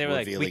now they were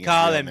like, we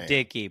call him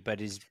Dickie,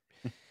 but his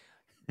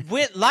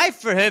life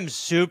for him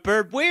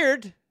super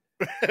weird.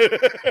 Here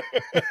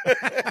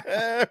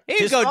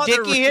you go,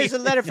 Dickie. Here's a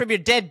letter from your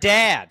dead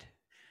dad.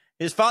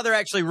 His father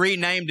actually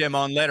renamed him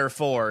on letter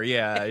 4.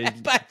 Yeah.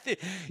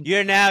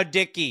 You're now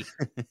Dickie.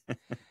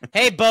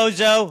 Hey,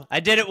 Bozo. I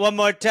did it one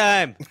more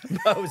time.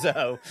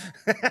 Bozo.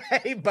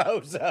 Hey,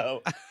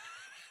 Bozo.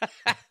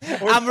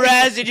 I'm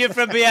razzing you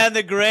from beyond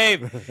the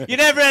grave. You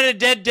never had a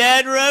dead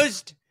dad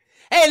roast?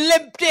 Hey,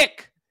 Limp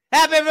Dick.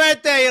 Happy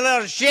birthday, you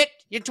little shit.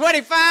 You're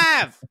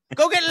 25.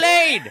 Go get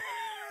laid.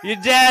 Your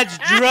dad's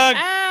drunk.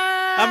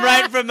 I'm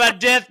writing from my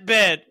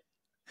deathbed.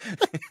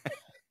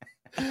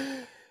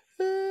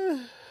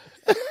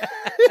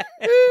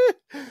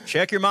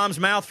 Check your mom's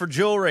mouth for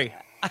jewelry.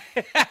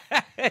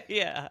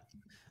 Yeah.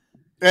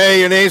 Hey,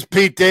 your name's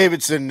Pete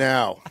Davidson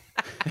now.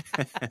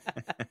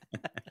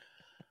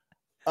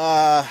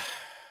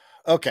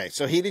 Okay,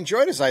 so he'd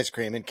enjoyed his ice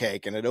cream and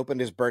cake and had opened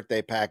his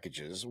birthday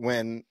packages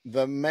when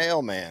the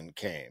mailman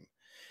came.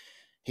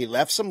 He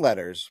left some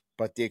letters,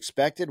 but the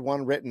expected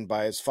one written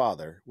by his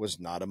father was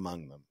not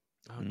among them.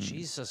 Oh,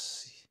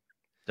 Jesus.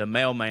 The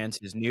mailman's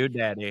his new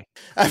daddy.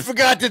 I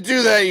forgot to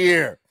do that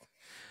year.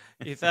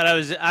 You thought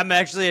I'm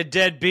actually a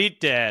deadbeat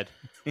dad.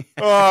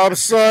 Oh, I'm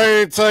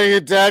sorry to tell you,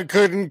 Dad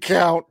couldn't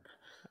count.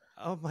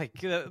 Oh my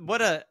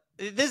God.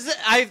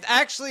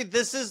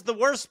 This is the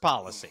worst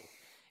policy.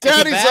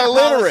 Daddy's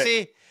illiterate.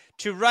 Policy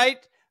to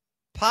write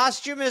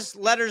posthumous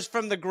letters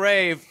from the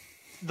grave.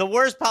 The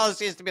worst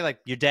policy is to be like,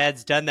 your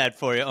dad's done that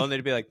for you, only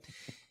to be like,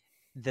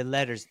 the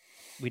letters,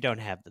 we don't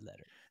have the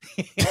letter.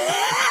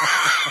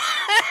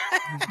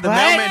 The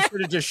mailman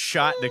should have just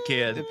shot the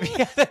kid.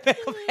 The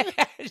mailman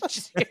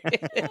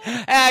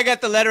I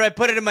got the letter. I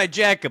put it in my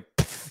jacket.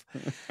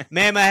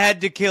 Ma'am, I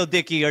had to kill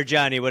Dickie or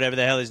Johnny, whatever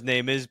the hell his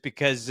name is,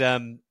 because,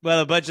 a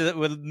bunch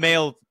of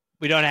mail,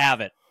 we don't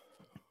have it.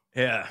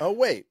 Yeah. Oh,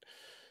 wait.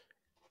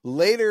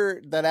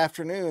 Later that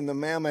afternoon, the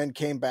mailman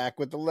came back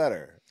with the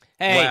letter.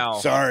 Hey, wow.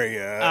 Sorry,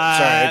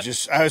 I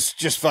was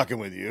just fucking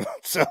with you.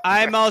 So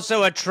I'm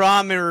also a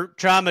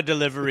trauma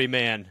delivery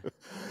man.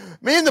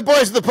 Me and the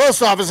boys at the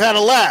post office had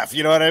a laugh.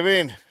 You know what I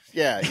mean?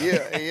 Yeah,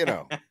 you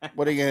know.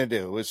 What are you going to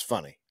do? It was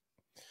funny.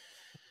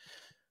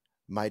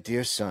 My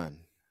dear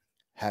son,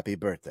 happy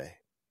birthday.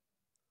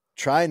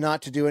 Try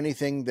not to do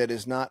anything that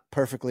is not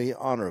perfectly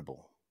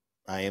honorable.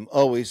 I am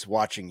always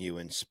watching you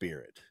in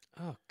spirit.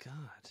 Oh,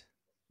 God.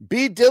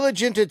 Be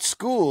diligent at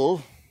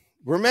school.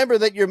 Remember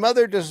that your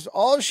mother does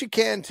all she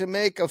can to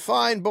make a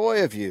fine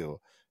boy of you.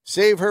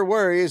 Save her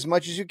worry as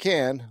much as you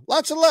can.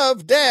 Lots of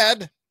love,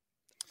 Dad.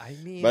 I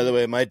mean, by the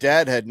way, my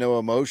dad had no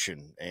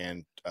emotion,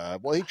 and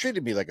he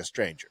treated me like a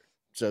stranger.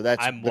 So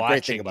that's the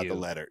great thing about the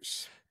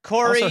letters.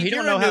 Corey, also, he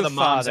don't know how the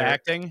mom's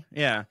acting.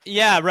 Yeah,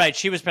 yeah, right.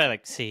 She was probably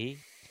like, "See,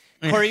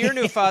 Corey, your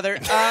new father.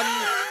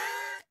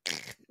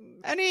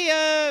 Any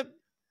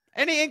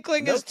Any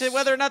inkling as to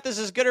whether or not this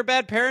is good or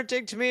bad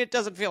parenting? To me, it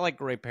doesn't feel like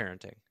great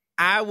parenting.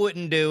 I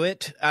wouldn't do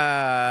it.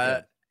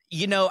 I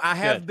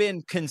have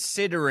been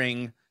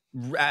considering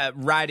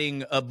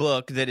writing a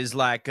book that is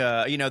like,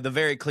 the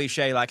very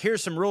cliche, like,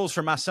 here's some rules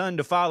for my son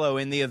to follow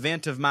in the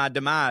event of my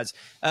demise.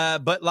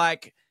 But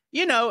like,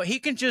 he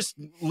can just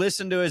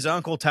listen to his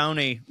Uncle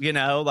Tony,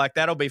 like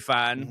that'll be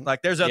fine. Mm-hmm.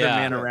 Like there's other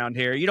men around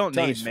here. You don't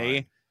need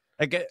me.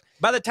 Like,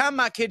 by the time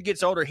my kid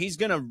gets older, he's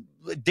going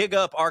to dig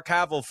up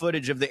archival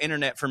footage of the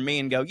internet from me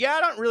and go, yeah,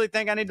 I don't really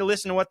think I need to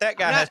listen to what that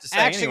guy has to say.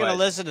 I'm actually going to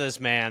listen to this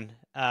man.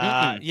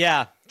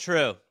 Yeah,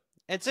 true.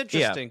 It's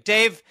interesting. Yeah.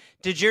 Dave,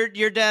 did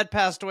your dad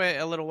passed away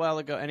a little while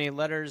ago? Any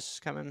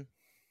letters coming?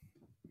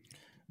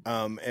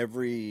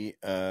 Every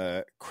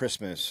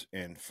Christmas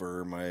and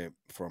for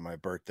my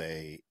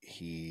birthday,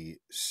 he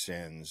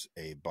sends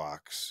a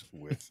box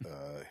with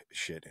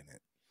shit in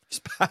it.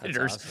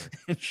 Spiders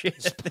and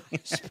shit.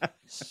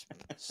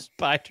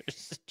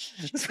 Spiders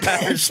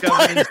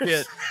covered in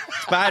shit.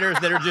 Spiders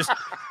that are just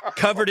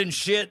covered in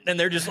shit, and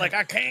they're just like,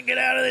 I can't get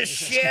out of this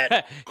shit.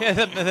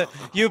 the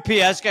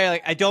UPS guy,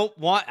 like, I don't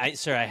want.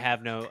 Sir, I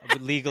have no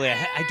legally.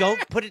 I don't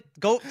put it.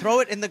 Go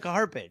throw it in the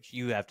garbage.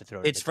 You have to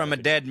throw it. It's from a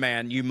dead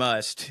man. You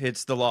must.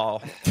 It's the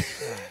law.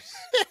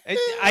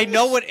 I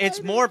know what.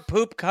 It's more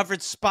poop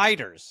covered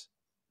spiders.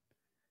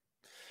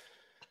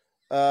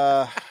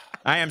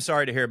 I am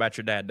sorry to hear about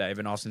your dad, Dave,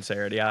 in all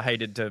sincerity. I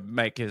hated to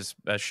make his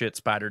shit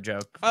spider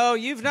joke. Oh,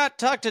 you've not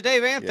talked to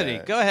Dave Anthony.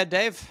 Yeah. Go ahead,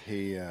 Dave.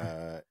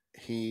 The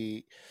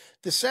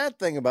sad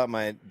thing about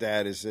my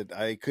dad is that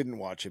I couldn't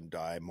watch him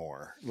die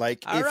more.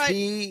 Like,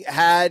 he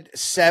had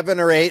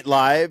 7 or 8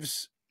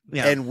 lives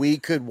and we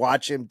could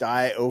watch him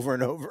die over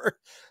and over,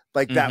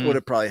 like that would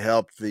have probably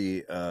helped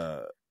the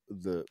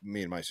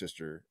me and my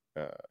sister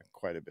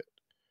quite a bit.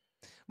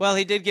 Well,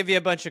 he did give you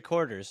a bunch of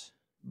quarters.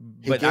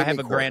 But I have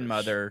a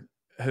grandmother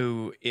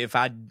who, if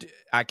I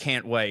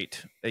can't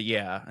wait,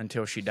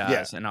 until she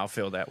dies, and I'll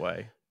feel that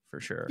way for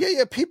sure.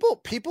 Yeah.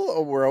 People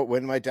were,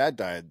 when my dad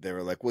died, they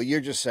were like, well,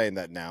 you're just saying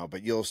that now,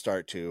 but you'll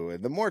start to.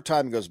 And the more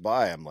time goes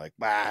by, I'm like,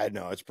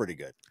 no, it's pretty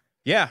good.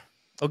 Yeah.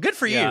 Well, good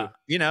for you.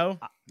 Yeah.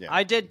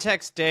 I did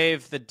text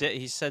Dave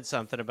he said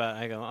something about,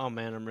 I go, oh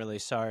man, I'm really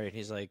sorry. And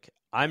he's like,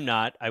 I'm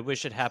not. I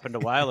wish it happened a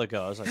while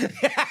ago. I was like, all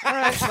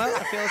right, well,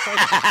 I feel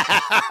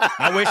like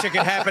I wish it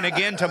could happen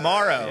again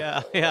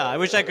tomorrow. Yeah. I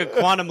wish I could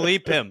quantum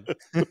leap him.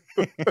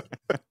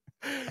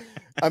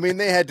 I mean,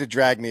 they had to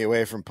drag me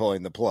away from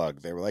pulling the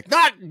plug. They were like,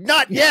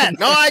 not yet.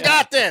 No, I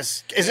got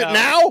this. Is it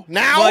now?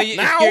 Now? Well,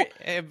 now?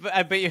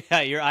 I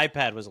bet your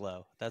iPad was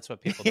low. That's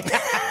what people don't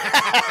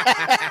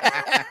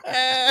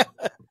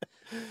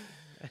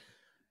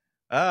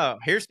Oh,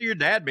 here's to your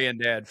dad being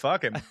dead.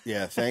 Fuck him.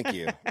 Yeah, thank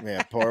you.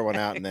 Yeah, pour one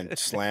out and then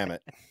slam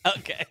it.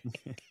 Okay.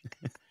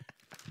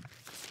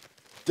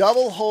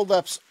 Double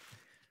holdups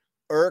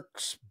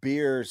irks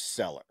beer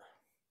cellar.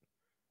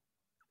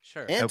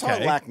 Sure.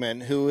 Anton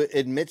Lackman, who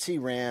admits he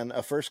ran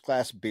a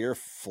first-class beer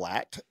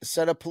flat,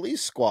 said a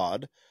police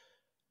squad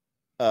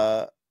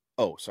paid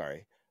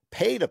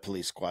a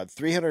police squad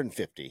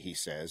 $350, he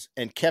says,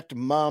 and kept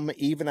mum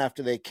even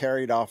after they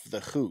carried off the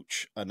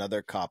hooch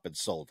another cop had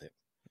sold him.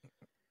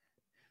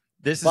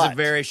 This is a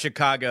very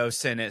Chicago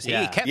sentence. He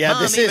kept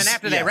mum even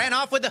after they ran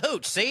off with the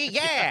hooch. See?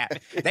 Yeah.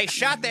 They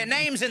shot their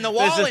names in the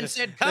wall and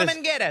said, come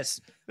and get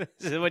us.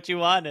 This is what you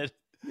wanted.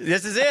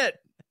 This is it.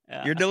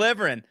 Yeah. You're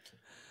delivering.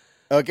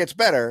 Oh, it gets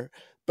better.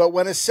 But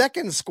when a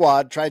second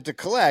squad tried to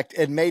collect,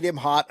 it made him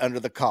hot under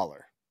the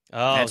collar.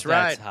 Oh, that's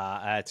right.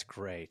 Hot. That's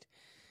great.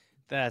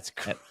 That's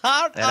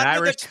hot under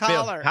Irish the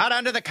collar. Hot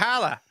under the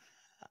collar.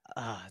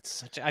 Oh,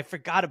 I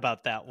forgot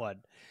about that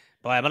one.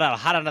 Boy, I'm not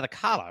hot under the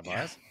collar,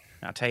 boys.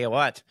 I'll tell you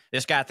what,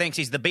 this guy thinks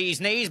he's the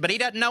bee's knees, but he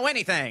doesn't know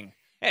anything.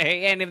 Hey,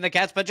 he ain't even the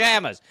cat's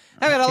pajamas.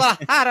 I got a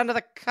lot hot under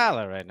the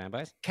collar right now,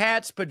 boys.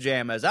 Cat's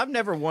pajamas. I've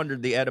never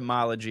wondered the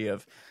etymology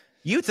of,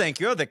 you think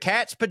you're the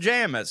cat's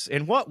pajamas.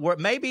 And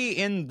maybe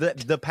in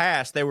the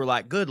past, they were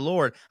like, good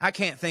Lord, I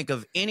can't think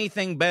of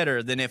anything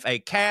better than if a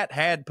cat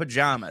had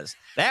pajamas.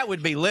 That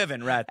would be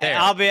living right there.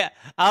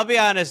 I'll be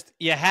honest.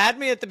 You had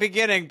me at the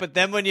beginning, but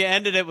then when you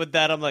ended it with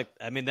that, I'm like,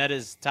 I mean, that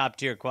is top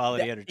tier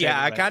quality entertainment. Yeah,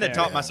 I kind of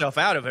talked myself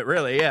out of it,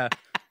 really. Yeah.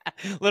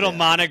 Little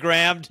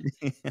monogrammed.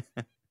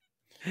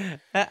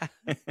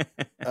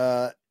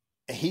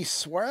 He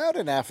swore out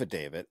an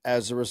affidavit,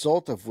 as a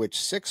result of which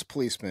 6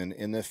 policemen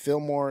in the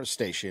Fillmore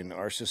station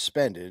are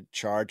suspended,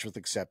 charged with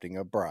accepting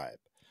a bribe.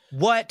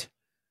 What?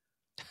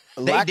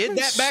 They did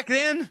that back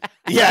then?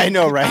 Yeah, I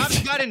know, right?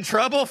 Cops got in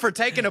trouble for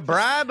taking a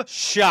bribe?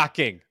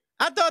 Shocking.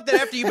 I thought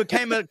that after you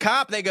became a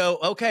cop, they go,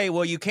 okay,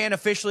 well, you can't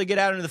officially get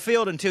out into the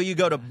field until you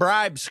go to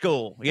bribe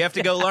school. You have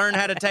to go learn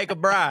how to take a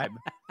bribe,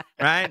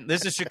 right?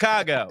 This is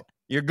Chicago.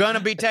 You're going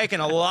to be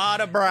taking a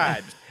lot of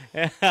bribes.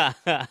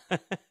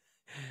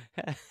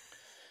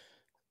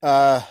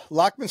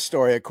 Lockman's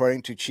story,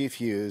 according to Chief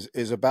Hughes,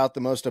 is about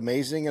the most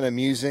amazing and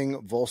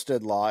amusing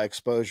Volstead law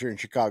exposure in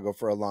Chicago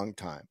for a long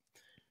time.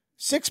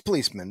 6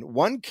 policemen,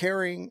 one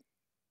carrying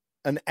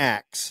an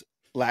axe,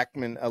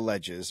 Lackman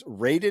alleges,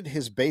 raided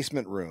his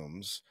basement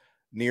rooms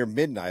near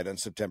midnight on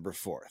September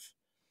 4th.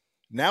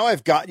 Now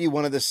I've got you,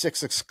 one of the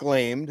 6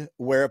 exclaimed,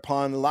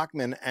 whereupon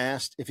Lockman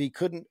asked if he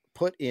couldn't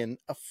put in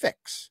a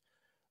fix.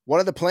 One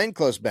of the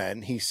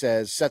plainclothesmen, he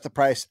says, set the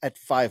price at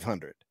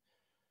 $500.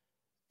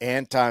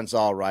 Anton's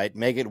all right.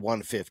 Make it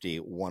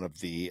 $150, one of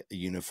the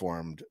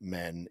uniformed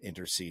men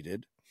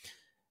interceded.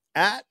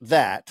 At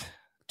that,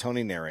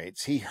 Tony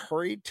narrates, he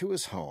hurried to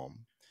his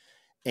home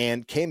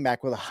and came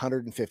back with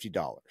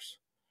 $150.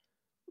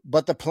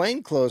 But the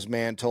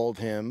plainclothesman told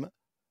him,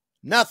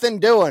 nothing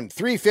doing.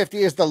 $350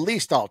 is the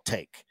least I'll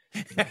take.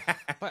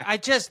 I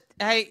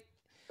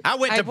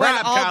went to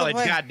Bribe College,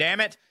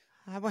 goddammit.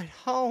 I went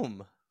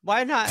home.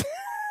 Why not?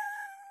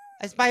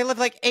 I live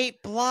like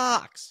 8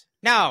 blocks.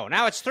 No,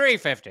 now it's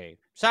 $350.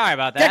 Sorry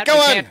about that. Get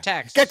going. We can't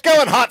text. Get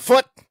going,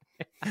 Hotfoot.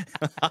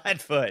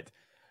 Hotfoot.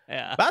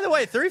 Yeah. By the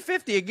way,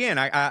 $350 again.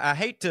 I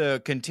hate to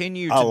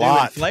continue to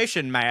do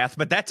inflation math,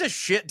 but that's a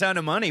shit ton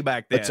of money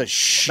back then. It's a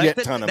shit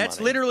ton of money.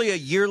 That's literally a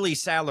yearly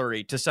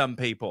salary to some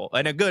people,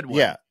 and a good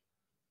one.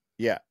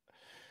 Yeah.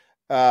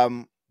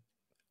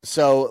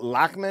 So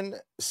Lockman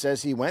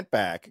says he went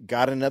back,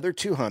 got another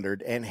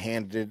 $200, and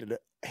handed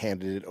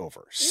it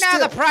over. Now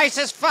the price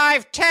is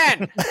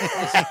 $510.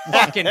 This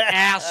fucking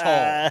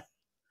asshole.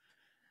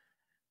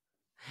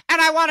 And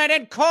I want it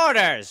in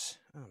quarters.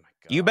 Oh my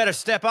God. You better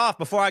step off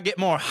before I get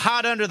more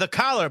hot under the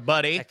collar,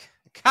 buddy.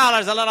 The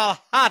collar's a little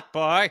hot,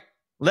 boy.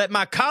 Let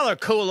my collar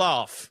cool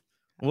off.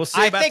 We'll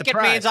see about the price. I think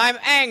it means I'm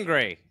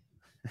angry.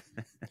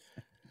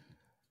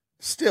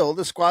 Still,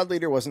 the squad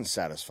leader wasn't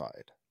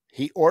satisfied.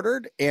 He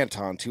ordered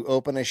Anton to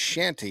open a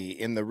shanty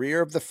in the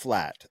rear of the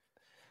flat.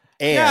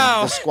 And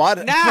the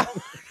squad...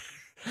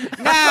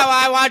 Now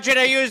I want you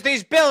to use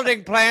these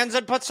building plans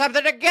and put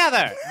something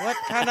together. What?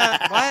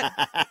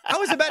 I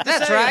was about to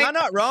say, right. Am I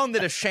not wrong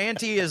that a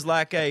shanty is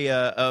like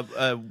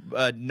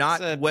a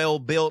not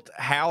well-built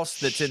house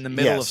that's in the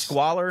middle of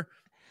squalor?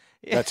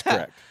 That's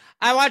correct.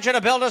 I want you to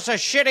build us a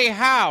shitty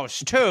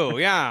house, too,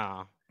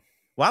 yeah.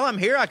 While I'm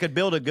here, I could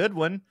build a good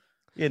one,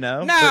 you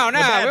know. No,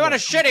 we want a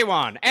shitty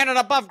one and an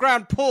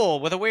above-ground pool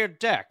with a weird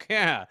deck,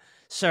 yeah.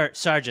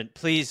 Sergeant,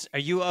 please, are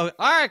you... All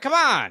right, come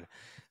on.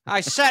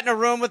 I sat in a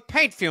room with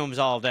paint fumes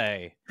all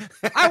day.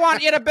 I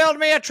want you to build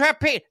me a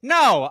trapeze.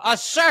 No, a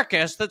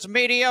circus that's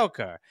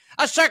mediocre.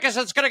 A circus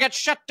that's going to get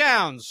shut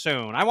down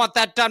soon. I want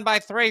that done by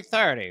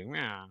 3:30.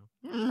 Yeah.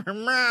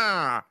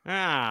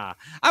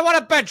 I want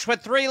a bench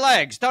with 3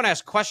 legs. Don't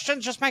ask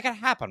questions. Just make it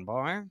happen,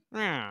 boy.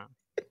 Yeah.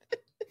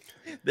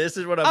 This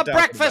is what I'm talking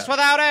about. A breakfast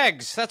without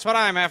eggs. That's what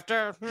I'm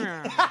after.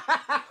 Yeah.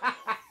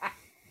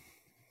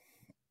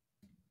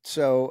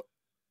 So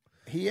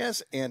he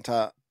has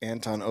Anton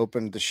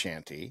opened the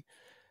shanty,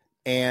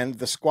 and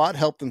the squad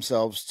helped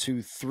themselves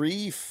to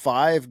 3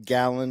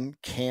 5-gallon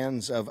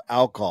cans of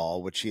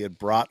alcohol, which he had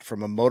brought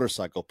from a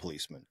motorcycle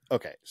policeman.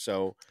 Okay,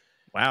 so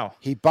wow,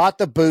 he bought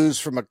the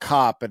booze from a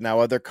cop, and now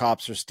other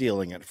cops are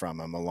stealing it from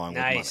him along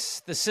with money.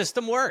 Nice. The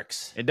system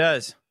works. It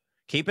does.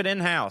 Keep it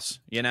in-house,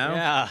 you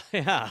know?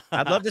 Yeah.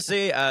 I'd love to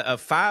see a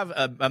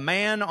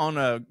man on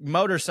a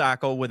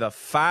motorcycle with a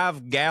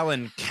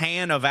 5-gallon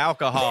can of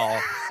alcohol.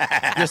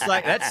 Just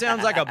like, that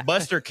sounds like a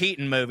Buster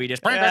Keaton movie.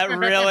 Just that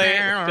really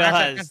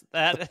does.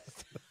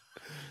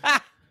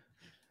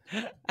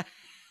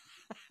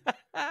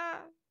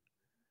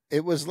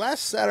 It was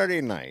last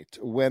Saturday night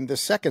when the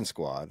second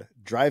squad,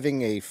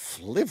 driving a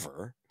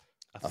flivver.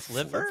 A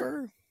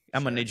flivver?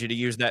 I'm going to need you to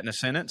use that in a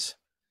sentence.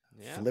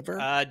 Yeah.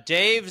 Flivver?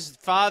 Dave's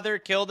father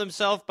killed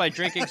himself by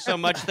drinking so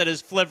much that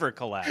his flivver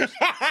collapsed.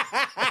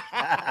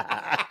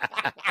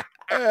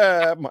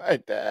 My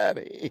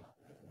daddy.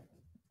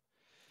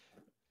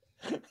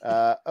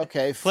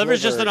 Okay.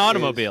 Flivver's just an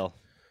automobile.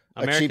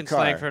 American car.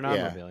 slang for an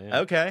automobile. Yeah.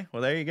 Okay,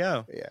 well, there you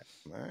go. Yeah.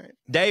 All right.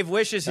 Dave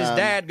wishes his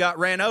dad got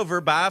ran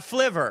over by a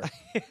flivver.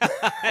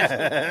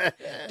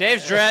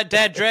 Dave's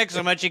dad drank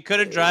so much he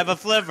couldn't drive a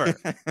flivver.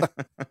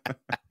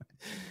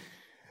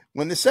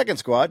 When the second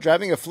squad,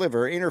 driving a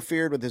flivver,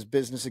 interfered with his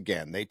business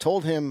again, they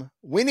told him,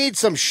 "We need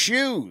some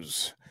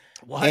shoes."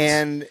 What?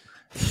 And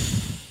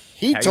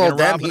he told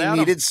them he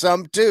needed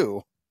some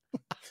too.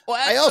 Well,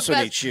 I also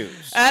need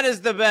shoes. That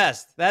is the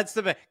best. That's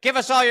the best. Give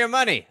us all your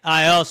money.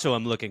 I also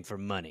am looking for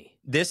money.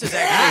 This is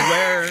actually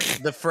where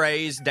the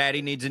phrase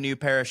 "Daddy needs a new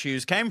pair of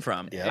shoes" came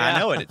from. Yeah. I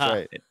know it. It's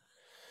right.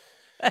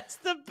 That's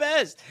the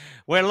best.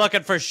 We're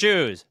looking for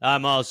shoes.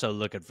 I'm also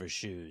looking for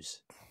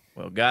shoes.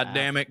 Well,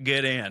 goddamn it,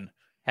 get in.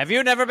 Have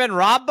you never been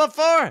robbed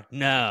before?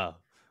 No.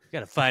 We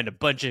gotta find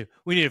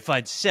we need to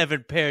find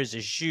 7 pairs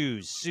of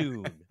shoes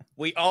soon.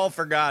 We all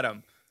forgot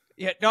them.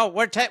 Yeah, no,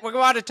 we're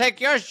going to take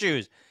your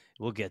shoes.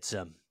 We'll get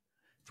some.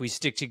 If we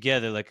stick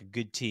together like a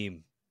good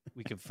team,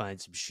 we can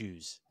find some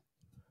shoes.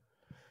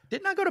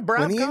 Didn't I go to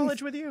Bribe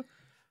College with you?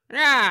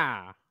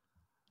 Yeah.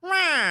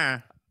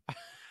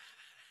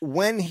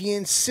 When he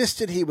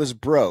insisted he was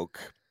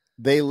broke,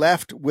 they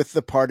left with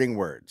the parting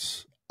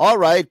words. "All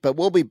right, but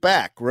we'll be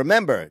back.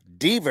 Remember,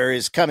 Deaver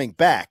is coming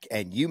back,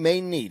 and you may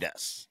need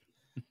us."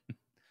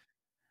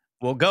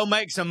 We'll go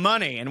make some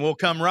money, and we'll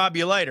come rob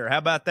you later. How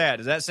about that?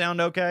 Does that sound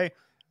okay?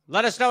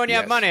 Let us know when you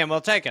have money, and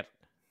we'll take it.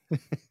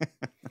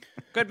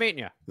 Good meeting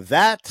you.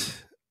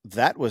 That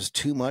that was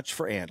too much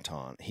for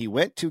Anton. He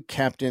went to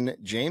Captain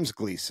James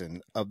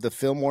Gleason of the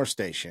Fillmore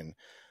Station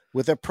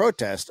with a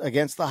protest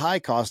against the high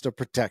cost of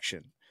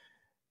protection.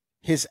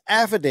 His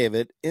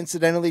affidavit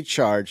incidentally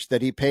charged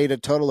that he paid a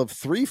total of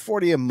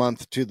 $340 a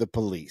month to the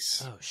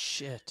police. Oh,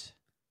 shit.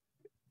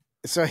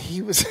 So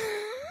he was...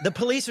 The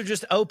police are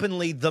just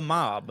openly the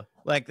mob.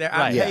 Like,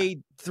 I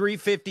paid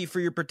 $350 for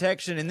your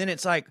protection, and then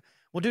it's like,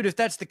 well, dude, if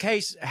that's the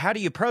case, how do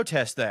you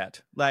protest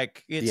that?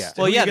 Like, it's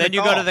well, then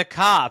you go to the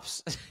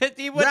cops.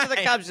 He went to the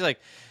cops. He's like,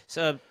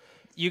 so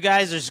you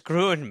guys are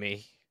screwing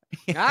me.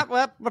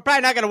 Well, we're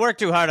probably not going to work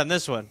too hard on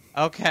this one.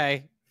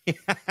 Okay.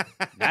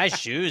 Nice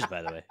shoes,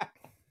 by the way.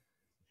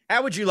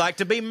 How would you like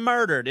to be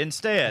murdered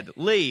instead?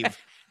 Leave.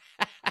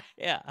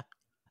 Yeah.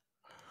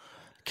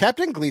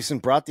 Captain Gleason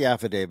brought the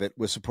affidavit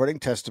with supporting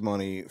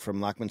testimony from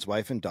Lockman's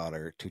wife and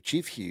daughter to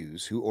Chief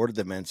Hughes, who ordered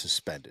the men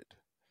suspended.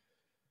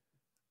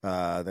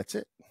 That's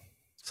it.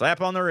 Slap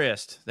on the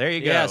wrist. There you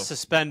go. Yeah,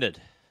 suspended.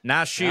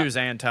 Nice shoes,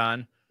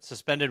 Anton.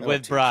 Suspended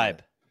with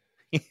bribe.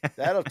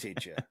 That'll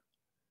teach you.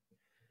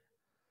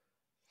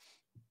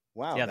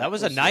 Wow. Yeah, that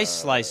was a nice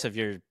slice of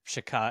your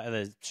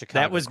Chicago.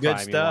 That was good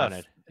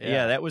stuff.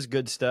 Yeah, that was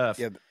good stuff.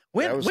 Yeah,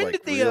 when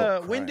did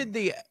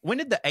the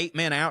 8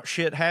 men out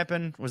shit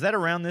happen? Was that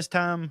around this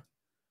time?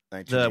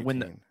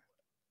 1918.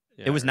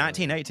 It was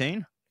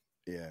 1918.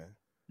 Yeah.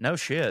 No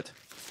shit.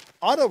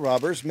 Auto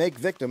robbers make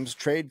victims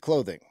trade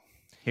clothing.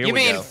 You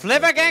mean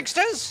flivver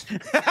gangsters?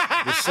 This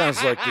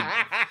sounds like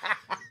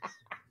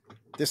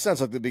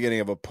the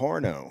beginning of a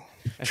porno.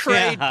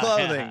 Trade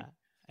clothing.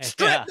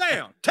 Strip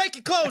down. Take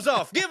your clothes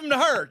off. Give them to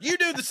her. You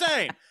do the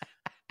same.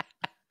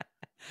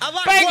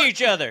 Bang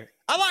each other.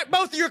 I like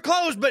both of your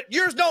clothes, but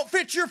yours don't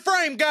fit your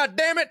frame, God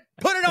damn it.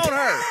 Put it on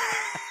her.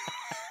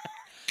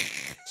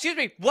 Excuse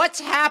me, what's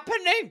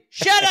happening?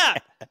 Shut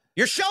up.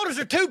 Your shoulders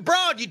are too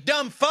broad, you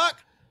dumb fuck.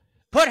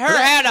 Put her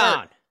hat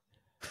on.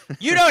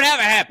 You don't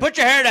have a hat. Put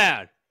your hair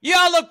down. You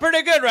all look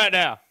pretty good right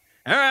now.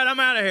 All right, I'm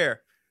out of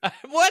here.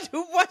 What?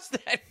 Who was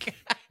that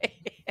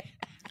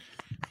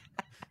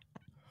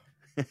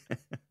guy?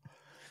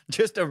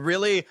 Just a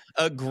really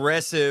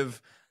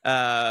aggressive,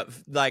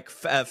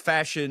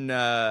 fashion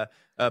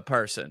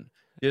person.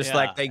 Just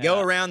like they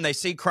go around, they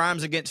see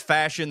crimes against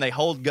fashion, they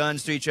hold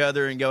guns to each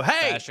other and go,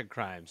 hey, fashion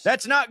crimes.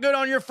 That's not good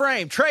on your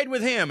frame. Trade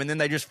with him. And then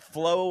they just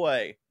flow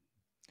away.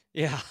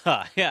 Yeah,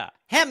 yeah.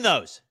 Hem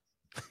those.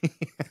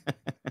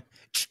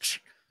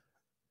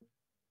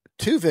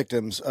 2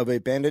 victims of a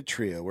bandit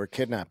trio were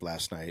kidnapped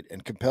last night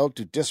and compelled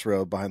to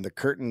disrobe behind the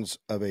curtains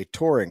of a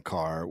touring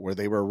car where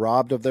they were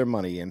robbed of their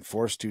money and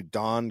forced to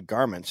don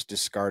garments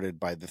discarded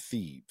by the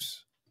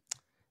thieves.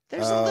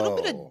 There's a little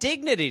bit of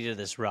dignity to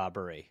this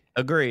robbery.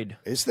 Agreed.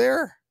 Is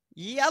there?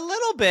 Yeah, a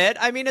little bit.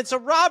 I mean, it's a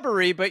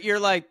robbery, but you're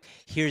like,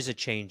 here's a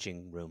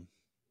changing room.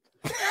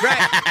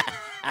 Right.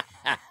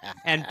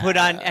 And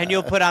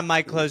you'll put on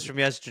my clothes from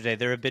yesterday.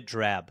 They're a bit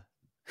drab.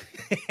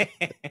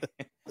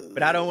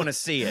 But I don't want to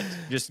see it.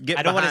 Just get.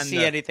 I don't want to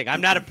see anything.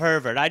 I'm not a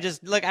pervert. I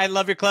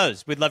love your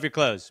clothes. We'd love your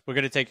clothes. We're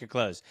going to take your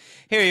clothes.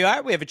 Here you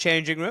are. We have a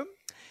changing room.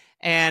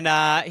 And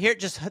here,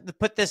 just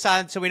put this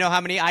on so we know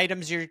how many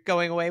items you're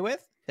going away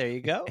with. There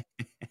you go.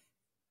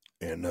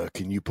 And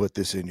can you put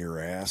this in your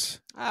ass?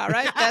 All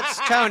right. That's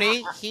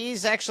Tony.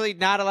 He's actually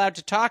not allowed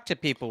to talk to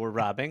people we're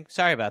robbing.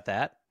 Sorry about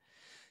that.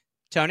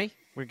 Tony,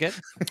 we're good?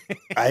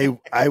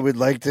 I would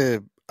like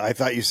to. I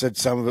thought you said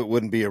some of it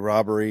wouldn't be a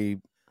robbery.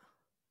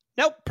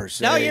 Nope. Per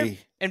se. No, you're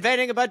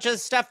inventing a bunch of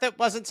stuff that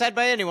wasn't said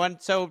by anyone.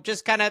 So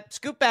just kind of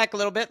scoot back a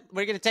little bit.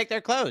 We're going to take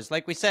their clothes,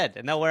 like we said,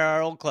 and they'll wear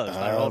our old clothes,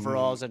 our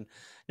overalls. And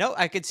no,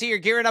 I could see you're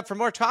gearing up for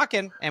more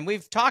talking, and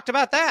we've talked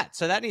about that.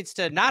 So that needs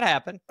to not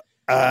happen.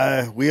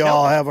 We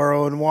all have our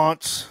own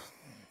wants,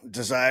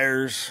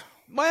 desires.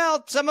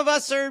 Well, some of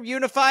us are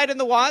unified in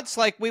the wants,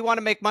 like we want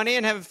to make money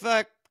and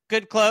have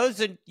good clothes,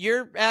 and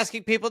you're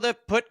asking people to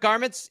put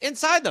garments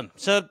inside them.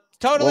 So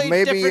totally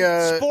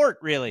different sport,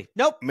 really.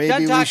 Nope.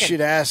 Maybe we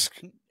should ask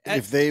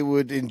if they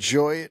would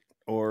enjoy it,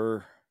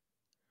 or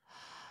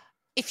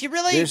if you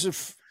really there's a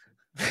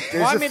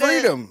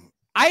freedom.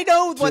 I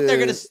know what they're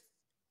gonna.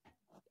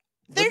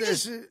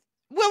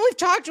 Well, we've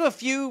talked to a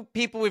few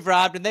people we've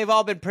robbed, and they've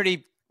all been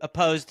pretty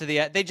opposed to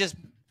the. They just,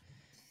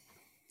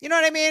 you know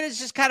what I mean? It's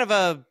just kind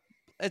of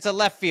it's a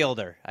left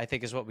fielder, I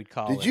think, is what we'd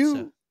call it.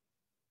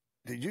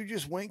 Did you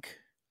just wink?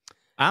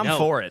 I'm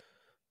for it.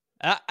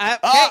 Hey,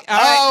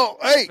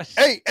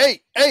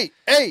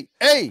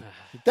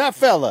 that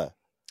fella.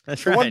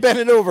 That's the right. one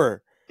bending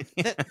over.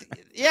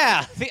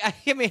 Yeah,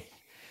 I mean,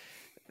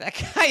 that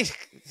guy.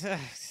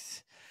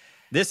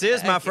 This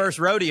is my first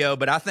rodeo,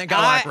 but I think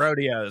I like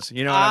rodeos.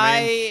 You know what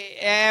I mean?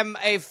 I am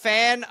a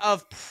fan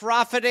of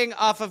profiting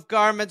off of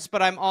garments,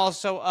 but I'm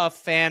also a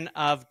fan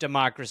of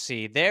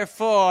democracy.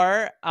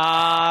 Therefore,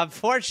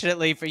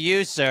 fortunately for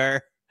you,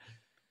 sir,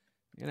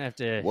 you're gonna have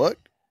to. What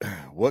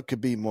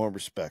could be more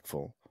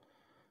respectful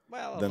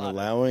than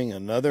allowing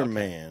another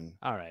man?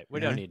 All right, we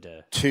don't need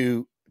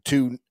to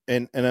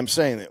and I'm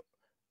saying that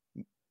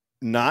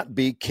not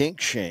be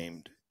kink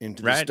shamed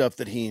into the stuff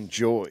that he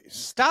enjoys.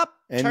 Stop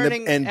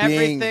turning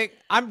everything.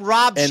 I'm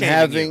Rob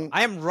shaming you.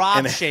 I am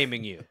Rob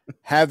shaming you.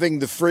 Having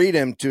the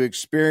freedom to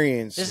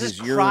experience this his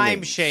is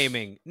crime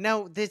shaming.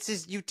 No, this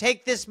is you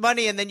take this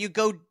money and then you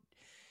go.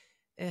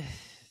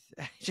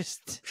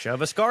 Just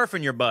shove a scarf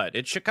in your butt.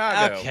 It's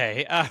Chicago.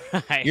 Okay, all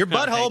right. Your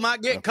butthole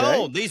might get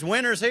cold. These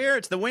winters here,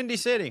 it's the Windy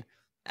City.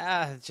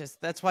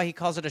 That's why he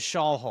calls it a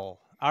shawl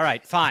hole. All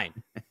right, fine.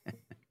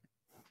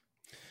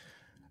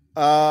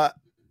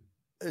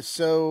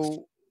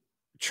 So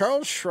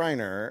Charles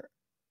Schreiner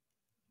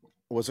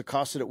was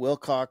accosted at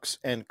Wilcox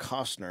and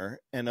Costner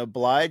and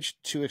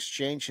obliged to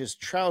exchange his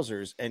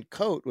trousers and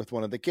coat with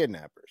one of the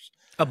kidnappers.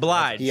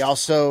 Obliged. He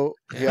also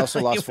lost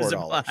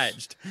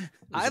 $4.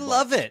 I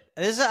love it.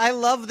 I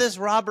love this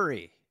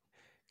robbery.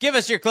 Give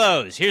us your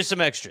clothes. Here's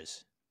some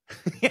extras.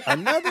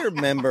 Another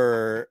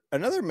member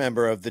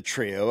of the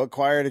trio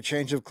acquired a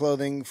change of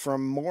clothing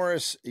from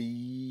Morris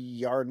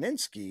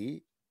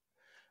Yarninsky.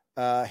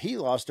 He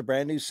lost a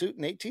brand new suit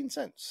and 18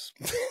 cents.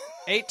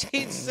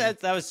 18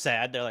 cents? That was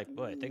sad. They're like,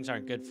 boy, things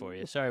aren't good for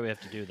you. Sorry we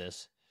have to do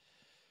this.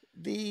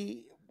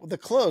 The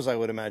clothes, I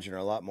would imagine, are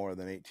a lot more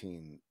than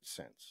 18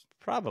 cents.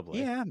 Probably.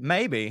 Yeah,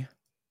 maybe.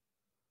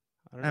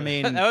 I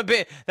mean, that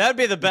would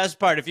be the best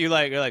part if you're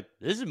like,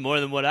 this is more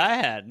than what I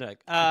had. Like,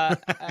 all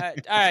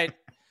right,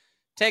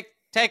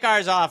 take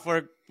ours off.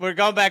 We're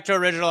going back to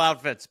original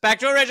outfits. Back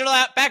to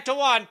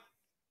one.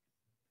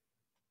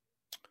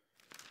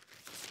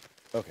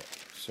 Okay,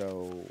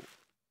 so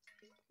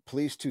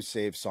police to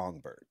save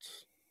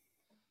songbirds.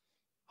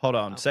 Hold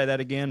on, say that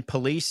again.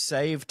 Police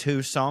save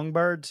 2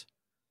 songbirds.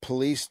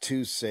 Police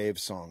to save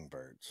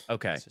songbirds.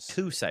 Okay,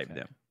 to save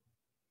them.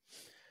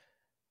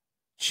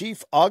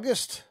 Chief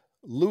August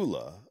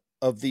Lula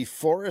of the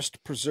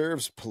Forest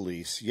Preserves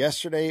Police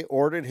yesterday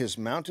ordered his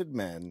mounted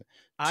men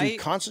to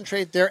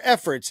concentrate their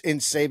efforts in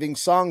saving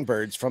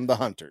songbirds from the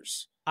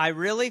hunters. I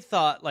really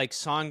thought like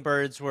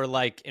songbirds were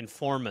like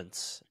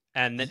informants,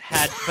 and this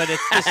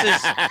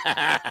is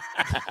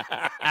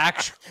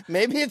actually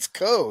maybe it's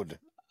code.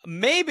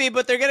 Maybe,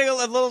 but they're getting a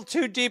little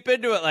too deep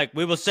into it. Like,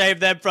 we will save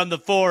them from the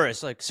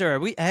forest. Like, sir, are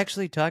we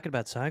actually talking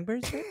about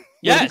songbirds here?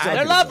 Yes,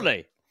 they're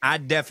lovely. I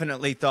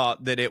definitely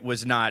thought that it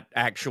was not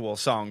actual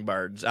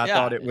songbirds. I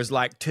thought it was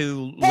like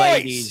 2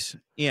 ladies.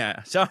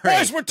 Yeah, sorry.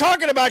 Boys, we're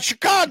talking about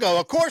Chicago.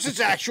 Of course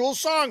it's actual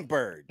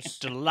songbirds.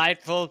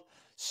 Delightful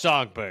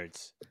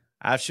songbirds.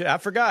 I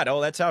forgot. Oh,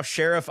 that's how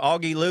Sheriff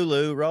Augie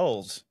Lulu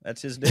rolls.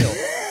 That's his deal.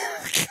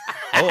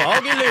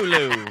 Augie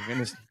Lulu.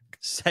 Gonna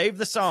save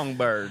the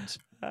songbirds.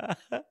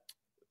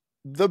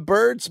 The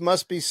birds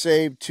must be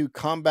saved to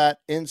combat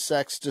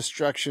insects'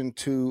 destruction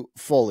to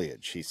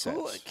foliage, he says.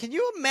 Ooh, can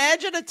you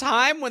imagine a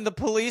time when the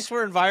police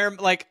were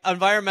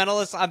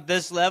environmentalists on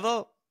this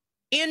level?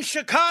 In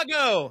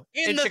Chicago,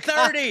 in the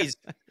 30s.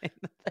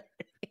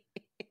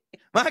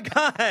 My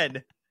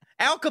God.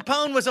 Al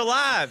Capone was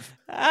alive.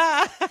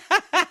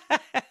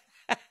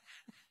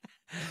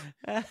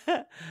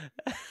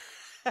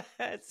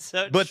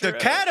 But true. The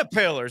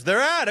caterpillars,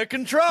 they're out of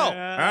control. All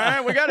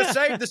right, we got to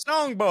save the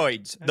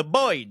songbirds, the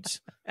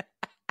boys.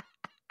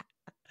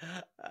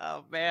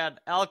 Oh, man.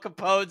 Al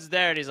Capone's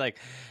there, and he's like,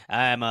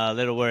 I'm a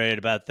little worried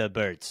about the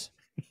birds.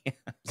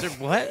 Sir,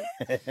 what?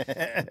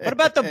 What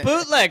about the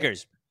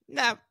bootleggers?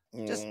 No,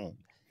 just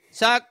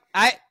suck.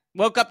 I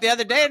woke up the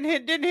other day and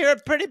didn't hear a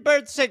pretty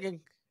bird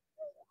singing.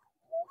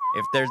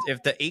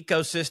 If the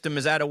ecosystem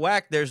is out of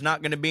whack, there's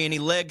not going to be any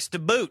legs to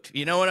boot.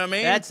 You know what I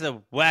mean? That's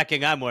the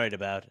whacking I'm worried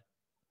about.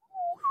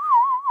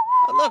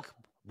 Oh, look,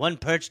 one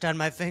perched on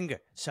my finger,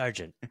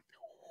 Sergeant.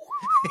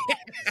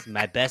 It's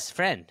my best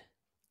friend.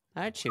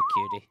 Aren't you,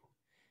 cutie?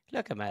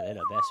 Look at my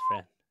little best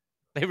friend.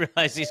 They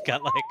realize he's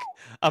got like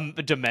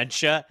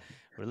dementia.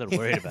 We're a little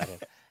worried about him.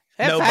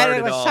 No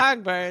bird at all.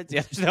 Songbirds.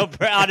 Yeah, there's no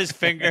bird on his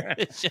finger.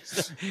 It's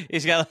just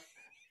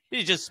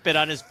he just spit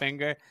on his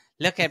finger.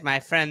 Look at my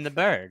friend the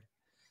bird.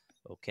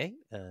 Okay,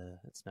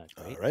 that's not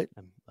great. All right.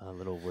 I'm a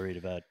little worried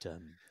about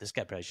this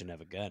guy. Probably shouldn't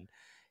have a gun.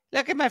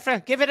 Look at my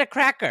friend. Give it a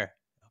cracker.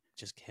 Oh,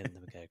 just hand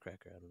the guy a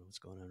cracker. I don't know what's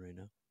going on right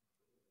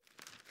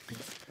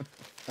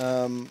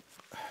now.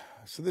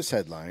 So this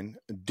headline: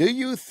 do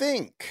you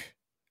think?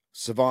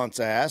 Savants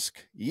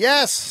ask.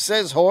 Yes,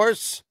 says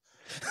Horse.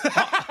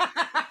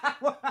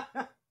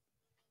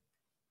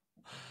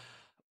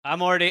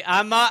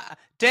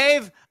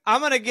 Dave.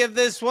 I'm gonna give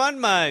this one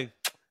my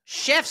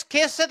chef's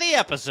kiss of the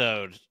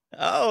episode.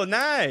 Oh,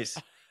 nice.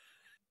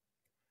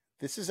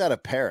 This is out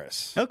of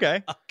Paris.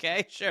 Okay.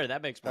 Okay, sure.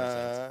 That makes more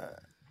sense.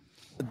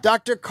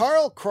 Dr.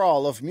 Karl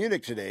Kroll of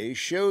Munich today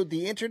showed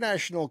the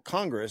International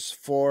Congress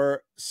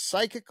for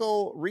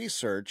Psychical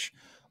Research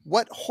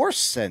what horse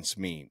sense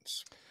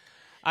means.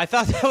 I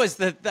thought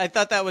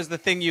that was the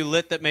thing you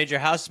lit that made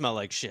your house smell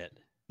like shit.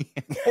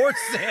 Horse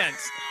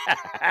sense.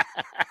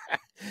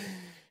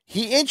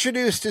 He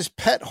introduced his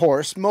pet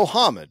horse,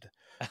 Mohammed.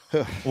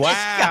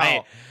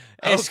 Wow.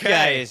 This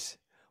guy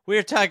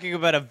we're talking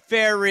about a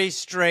very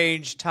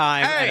strange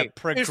time and a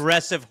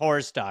progressive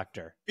horse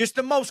doctor. It's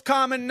the most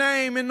common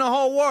name in the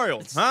whole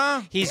world,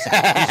 huh? He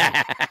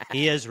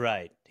is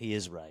right. He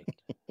is right.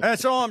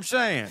 That's all I'm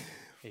saying.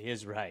 He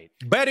is right.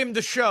 Bet him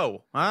the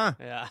show, huh?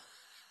 Yeah.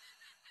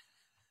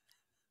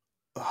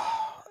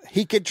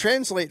 He could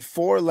translate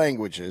 4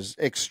 languages,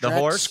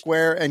 extract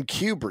square and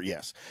cube.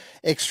 Yes,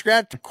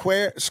 extract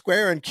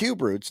square and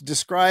cube roots,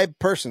 describe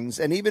persons,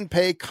 and even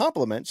pay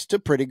compliments to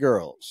pretty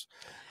girls.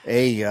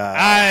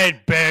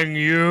 I'd bang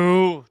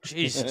you.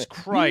 Jesus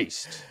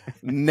Christ.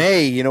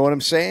 Nay, you know what I'm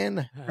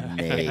saying?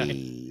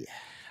 Nay.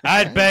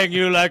 I'd bang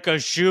you like a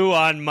shoe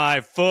on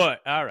my foot.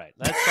 All right,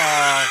 that's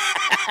all.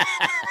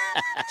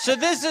 So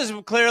this is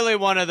clearly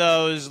one of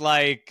those,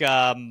 like,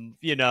 there's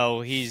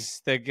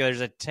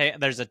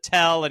a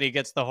tell, and he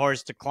gets the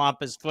horse to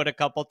clomp his foot a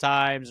couple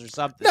times or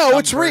something. No,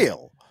 it's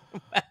real.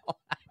 Well,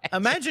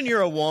 imagine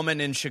you're a woman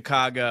in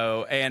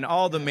Chicago, and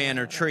all the men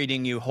are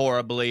treating you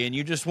horribly, and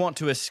you just want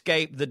to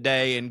escape the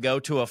day and go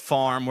to a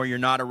farm where you're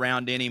not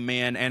around any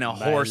men, and a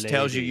horse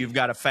tells you you've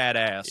got a fat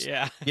ass.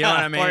 Yeah, you know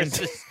what I mean.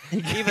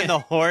 Even the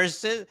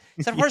horses.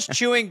 Is that horse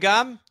chewing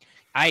gum?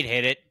 I'd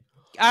hit it.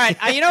 All right,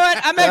 you know what?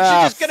 I'm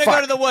actually just going to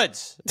go to the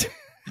woods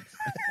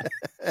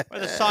where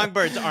the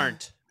songbirds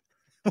aren't.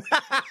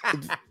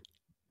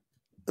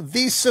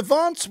 The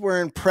savants were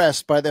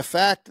impressed by the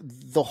fact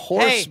the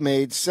horse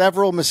made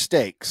several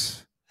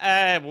mistakes.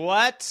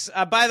 What?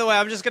 By the way,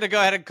 I'm just going to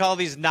go ahead and call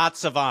these not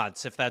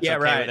savants, if that's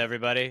okay with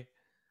everybody.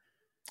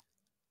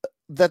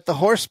 That the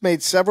horse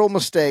made several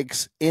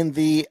mistakes in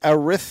the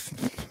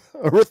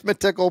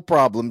arithmetical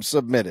problems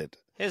submitted.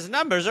 His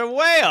numbers are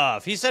way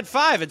off. He said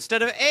 5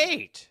 instead of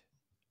 8.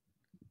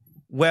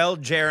 Well,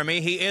 Jeremy,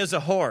 he is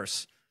a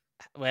horse.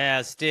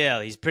 Well,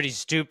 still, he's pretty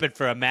stupid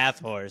for a math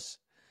horse.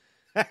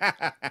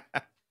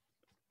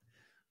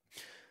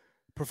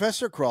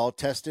 Professor Kroll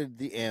tested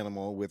the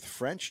animal with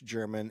French,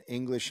 German,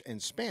 English,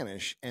 and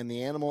Spanish, and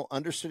the animal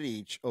understood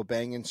each,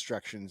 obeying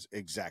instructions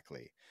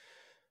exactly.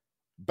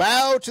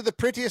 Bow to the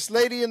prettiest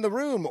lady in the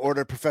room,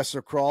 ordered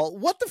Professor Kroll.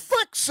 What the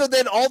fuck? So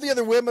then all the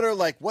other women are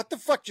like, what the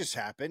fuck just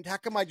happened? How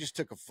come I just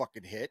took a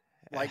fucking hit?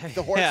 Like,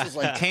 the horse is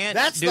like,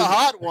 that's the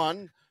hot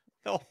one.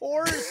 The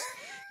horse?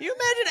 You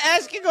imagine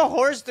asking a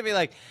horse to be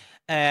like,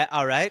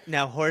 all right,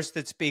 now horse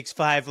that speaks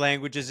 5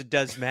 languages and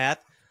does math,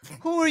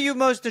 who are you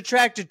most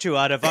attracted to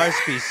out of our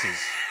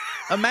species?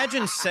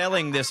 Imagine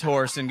selling this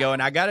horse and going,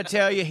 I got to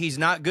tell you, he's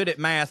not good at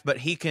math, but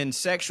he can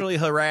sexually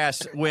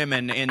harass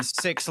women in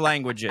 6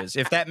 languages.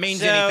 If that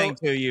means anything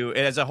to you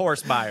as a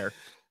horse buyer.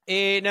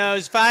 He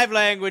knows 5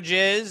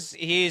 languages.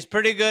 He's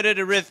pretty good at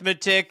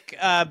arithmetic,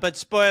 but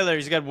spoiler,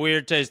 he's got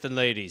weird taste in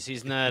ladies.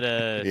 He's not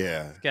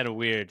kind of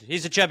weird.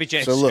 He's a chubby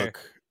chaser. So look,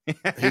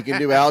 he can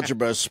do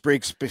algebra,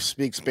 speak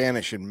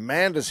Spanish, and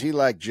man, does he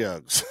like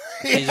jugs.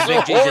 He's a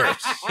big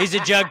horse. He's a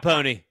jug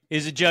pony.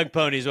 He's a jug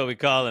pony is what we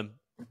call him.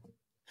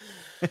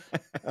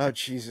 Oh,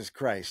 Jesus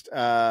Christ.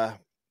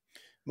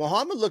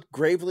 Muhammad looked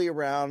gravely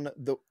around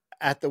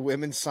at the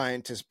women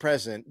scientists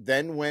present,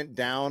 then went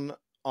down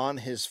on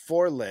his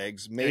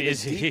forelegs, made a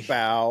deep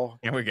bow,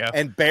 here we go,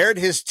 and bared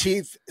his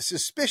teeth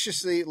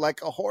suspiciously like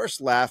a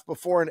horse laugh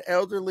before an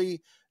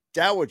elderly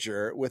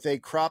dowager with a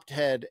cropped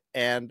head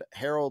and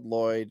Harold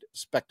Lloyd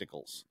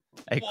spectacles.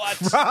 What?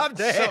 Cropped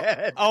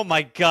head. Oh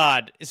my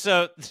God.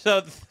 So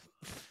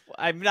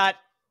I'm not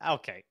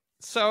okay.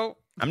 So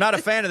I'm not a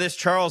fan of this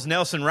Charles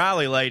Nelson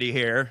Riley lady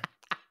here.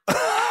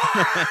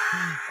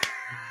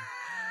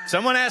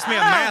 Someone ask me a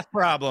math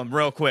problem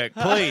real quick,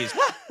 please.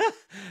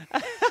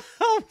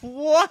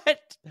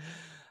 What?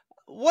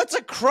 What's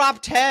a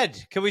cropped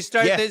head? Can we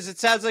start this? It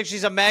sounds like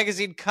she's a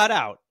magazine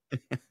cutout.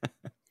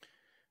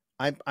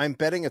 I'm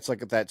betting it's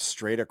like that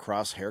straight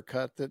across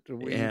haircut that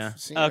we've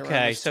seen.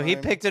 Okay, so he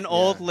picked an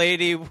old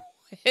lady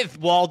with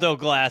Waldo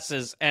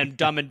glasses and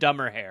Dumb and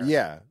Dumber hair.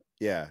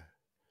 Yeah.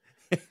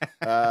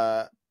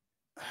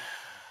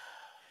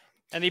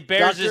 And he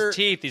bares his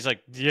teeth. He's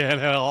like,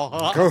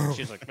 yeah.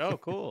 She's like, oh,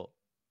 cool.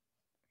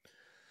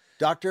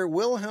 Dr.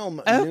 Wilhelm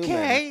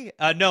Newman.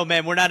 No,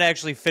 man, we're not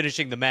actually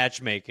finishing the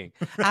matchmaking.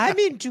 I'm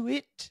into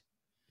it.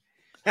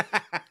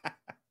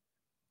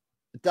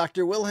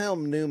 Dr.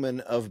 Wilhelm Newman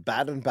of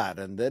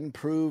Baden-Baden then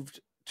proved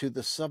to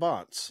the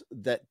savants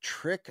that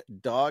trick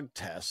dog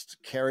tests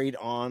carried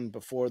on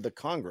before the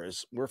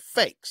Congress were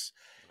fakes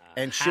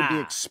and should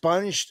be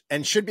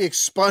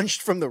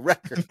expunged from the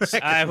records.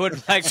 I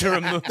would like to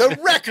remove the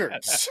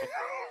records.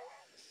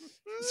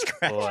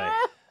 Boy.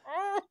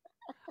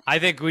 I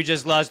think we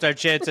just lost our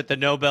chance at the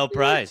Nobel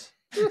Prize.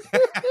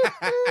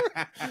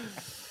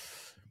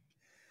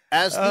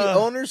 As the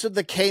owners of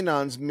the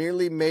canines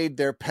merely made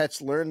their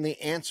pets learn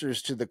the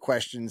answers to the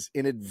questions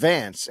in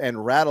advance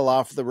and rattle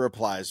off the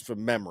replies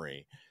from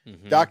memory.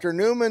 Mm-hmm. Dr.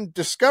 Newman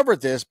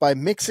discovered this by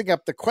mixing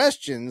up the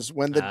questions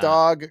when the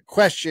dog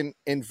question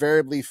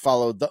invariably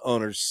followed the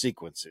owner's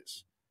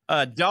sequences.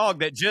 A dog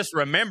that just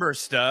remembers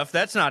stuff,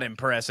 that's not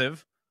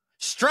impressive.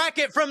 Strike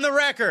it from the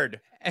record.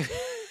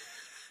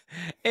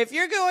 If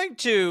you're going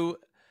to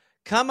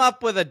come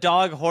up with a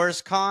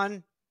dog-horse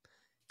con,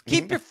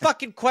 keep your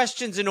fucking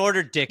questions in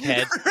order,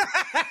 dickhead.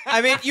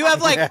 I mean, you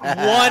have like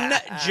one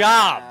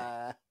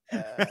job.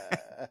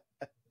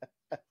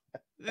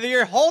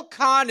 your whole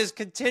con is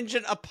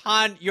contingent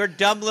upon your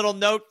dumb little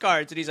note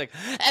cards. And he's like,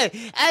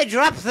 I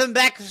dropped them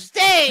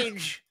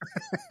backstage.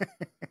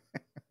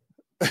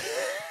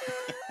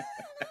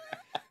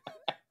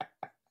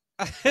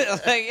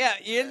 Like, yeah,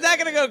 you're not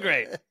going to go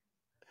great.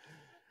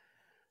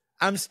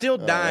 I'm still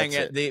dying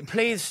at the.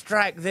 Please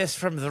strike this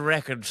from the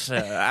record,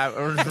 sir.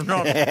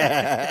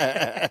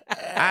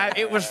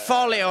 It was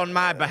folly on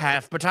my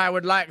behalf, but I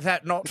would like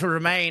that not to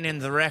remain in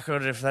the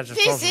record if that is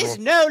possible. This is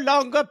no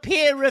longer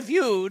peer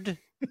reviewed.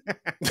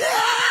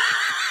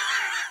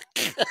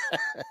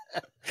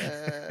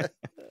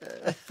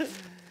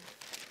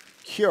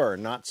 Cure,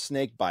 not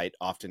snake bite,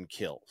 often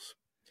kills.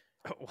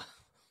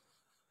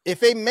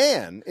 If a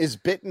man is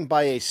bitten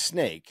by a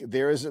snake,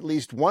 there is at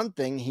least one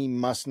thing he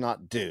must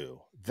not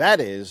do.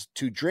 That is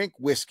to drink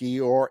whiskey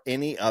or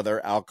any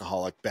other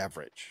alcoholic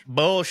beverage.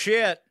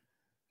 Bullshit.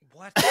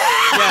 What?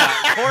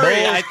 Yeah,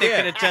 Corey, I think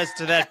can attest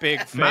to that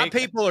big fake. My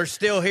people are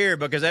still here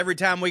because every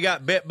time we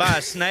got bit by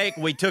a snake,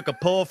 we took a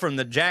pull from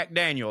the Jack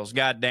Daniels,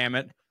 God damn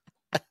it.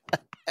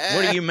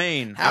 What do you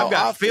mean? I've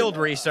got field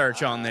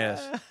research on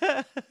this.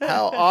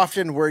 How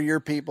often were your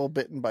people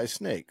bitten by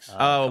snakes?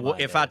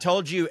 If I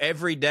told you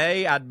every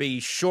day, I'd be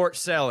short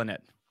selling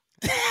it.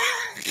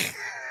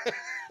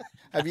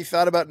 Have you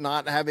thought about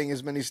not having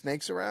as many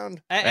snakes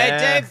around? Hey,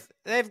 Dave,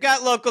 they've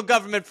got local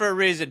government for a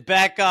reason.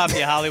 Back off,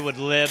 you Hollywood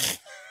lib.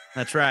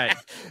 That's right.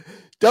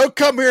 Don't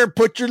come here and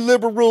put your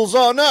liberal rules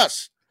on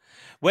us.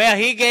 Well,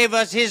 he gave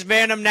us his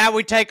venom. Now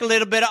we take a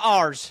little bit of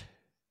ours.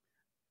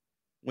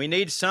 We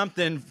need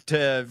something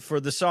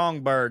for the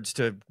songbirds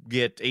to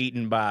get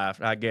eaten by,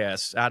 I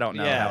guess. I don't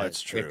know how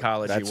that's true.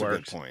 Ecology that's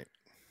works. That's a good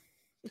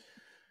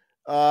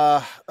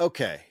point.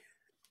 Okay.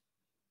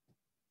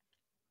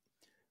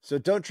 So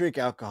don't drink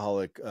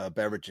alcoholic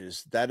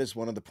beverages. That is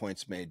one of the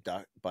points made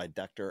by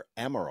Dr.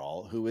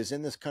 Amaral, who is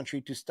in this country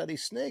to study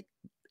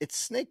its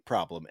snake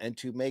problem and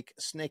to make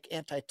snake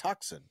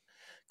antitoxin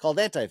called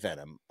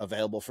antivenom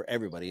available for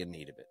everybody in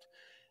need of it.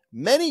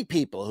 Many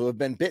people who have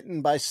been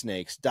bitten by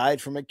snakes died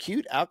from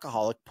acute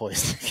alcoholic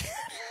poisoning.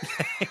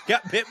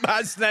 Got bit by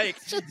a snake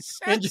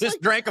and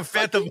just drank a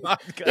fifth of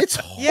vodka. It's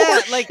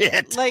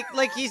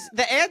like he's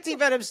the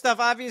antivenom stuff.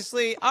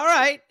 Obviously, all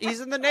right,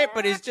 he's in the name,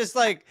 but he's just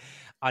like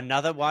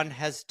another one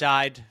has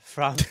died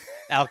from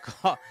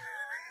alcohol.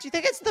 Do you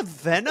think it's the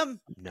venom?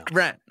 No,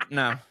 right?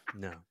 No.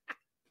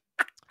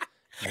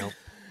 Nope.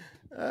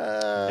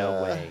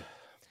 No way.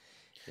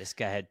 This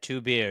guy had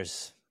 2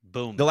 beers.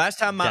 Boom. The last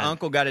time my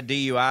uncle got a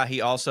DUI, he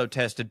also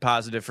tested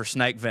positive for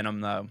snake venom,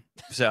 though.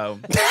 So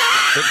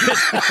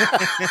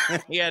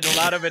he had a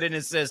lot of it in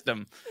his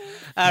system.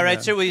 All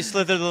right, so will you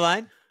slither the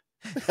line?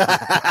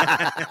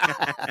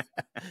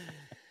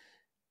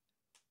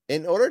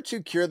 In order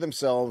to cure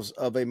themselves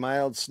of a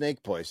mild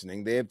snake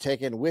poisoning, they have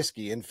taken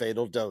whiskey in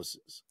fatal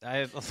doses.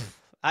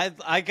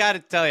 I got to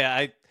tell you,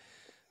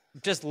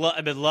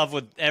 I'm in love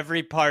with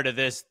every part of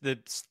this. The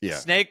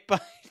snake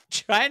bite,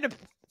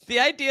 the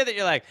idea that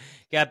you're like,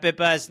 got bit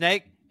by a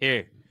snake?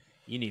 Here,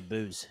 you need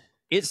booze.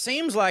 It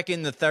seems like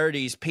in the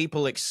 30s,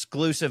 people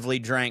exclusively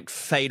drank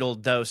fatal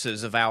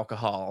doses of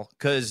alcohol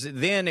because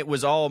then it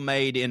was all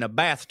made in a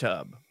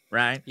bathtub,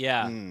 right?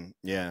 Yeah.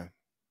 Yeah.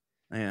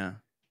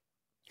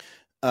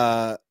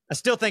 I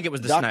still think it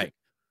was the snake.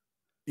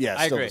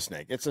 Yeah, still the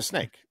snake. It's a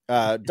snake.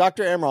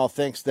 Dr. Amaral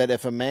thinks that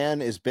if a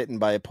man is bitten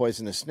by a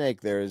poisonous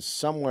snake, there is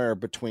somewhere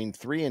between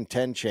 3 and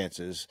 10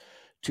 chances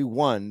to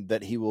 1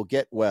 that he will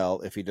get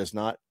well if he does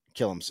not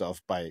kill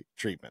himself by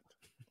treatment.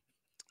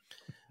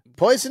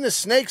 Poisonous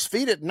snakes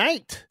feed at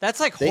night. That's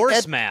like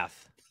horse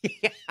math.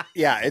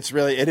 Yeah,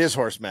 it is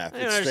horse math.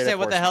 I don't understand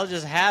what the hell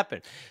just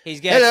happened. He's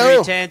got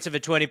 3/10 of a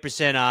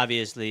 20%,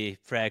 obviously,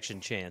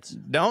 fraction chance.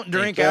 Don't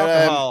drink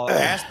alcohol.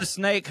 Ask the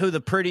snake who the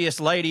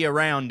prettiest lady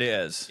around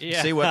is.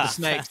 Yeah. See what the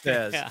snake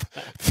says. Yeah.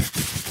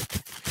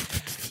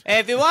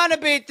 If you want to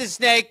beat the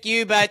snake,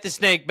 you bite the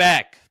snake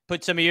back.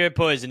 Put some of your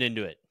poison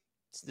into it.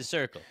 It's the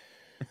circle.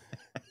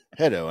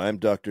 Hello, I'm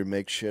Dr.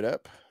 Make Shit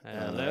Up.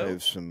 Hello.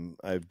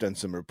 I've done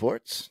some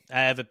reports.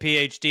 I have a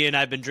PhD and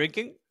I've been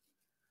drinking.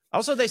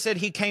 Also, they said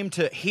he came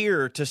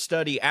here to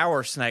study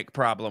our snake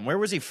problem. Where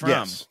was he from?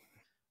 Yes.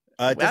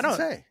 It doesn't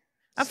say.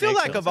 I feel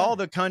like of all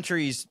the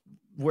countries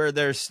where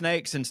there's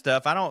snakes and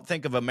stuff, I don't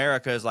think of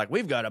America as like,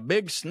 we've got a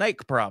big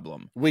snake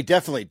problem. We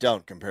definitely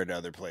don't compared to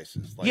other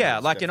places.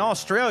 Like in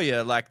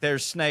Australia, like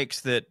there's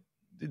snakes that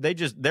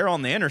they're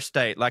on the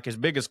interstate, like as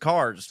big as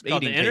cars.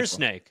 Eating the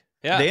intersnake.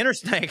 Yeah. The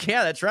intersnake.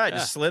 Yeah, that's right. Yeah.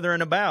 Just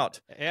slithering about.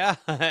 Yeah.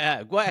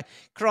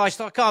 Christ,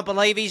 I can't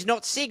believe he's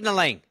not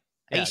signaling.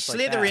 Yeah, he's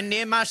slithering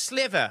near my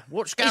sliver.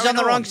 What's going on? He's on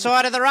the wrong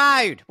side of the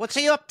road. What's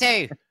he up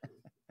to?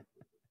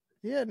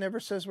 Yeah, it never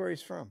says where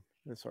he's from,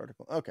 this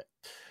article. Okay.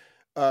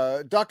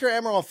 Dr.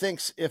 Amaral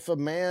thinks if a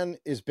man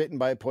is bitten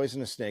by a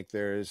poisonous snake,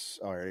 I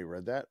already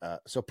read that.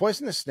 So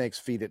poisonous snakes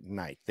feed at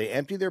night. They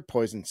empty their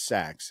poison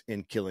sacs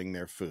in killing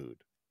their food.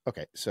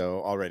 Okay,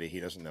 so already he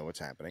doesn't know what's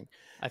happening.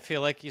 I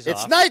feel like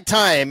It's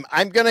nighttime.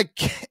 I'm going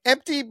to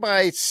empty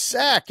my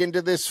sack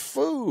into this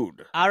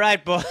food. All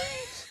right,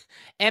 boys.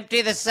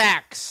 Empty the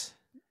sacks.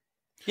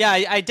 Yeah,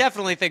 I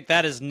definitely think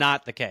that is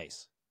not the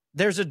case.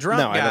 There's a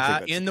drunk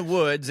guy in the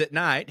woods at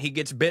night. He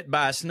gets bit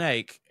by a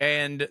snake,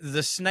 and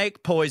the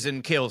snake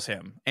poison kills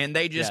him. And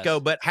they just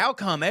go, but how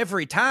come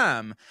every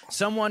time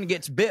someone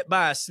gets bit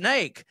by a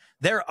snake,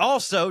 they're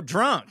also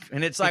drunk?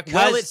 And it's like,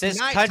 because it's this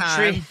nighttime.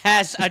 Country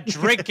has a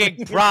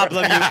drinking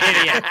problem, you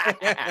idiot.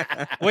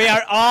 We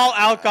are all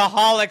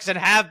alcoholics and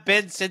have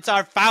been since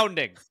our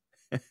founding.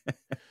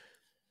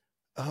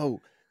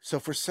 So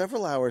for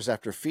several hours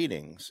after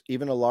feedings,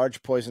 even a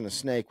large poisonous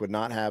snake would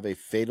not have a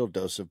fatal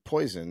dose of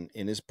poison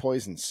in his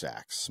poison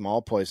sacs.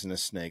 Small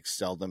poisonous snakes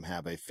seldom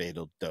have a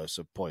fatal dose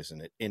of poison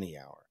at any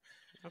hour.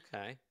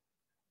 Okay.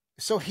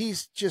 So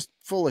he's just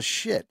full of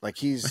shit. Like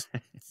he's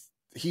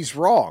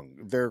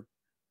wrong.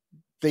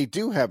 They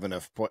do have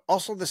enough poison.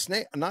 Also, the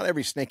snake, not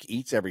every snake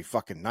eats every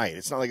fucking night.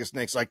 It's not like a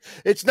snake's like,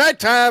 it's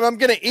nighttime, I'm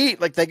going to eat.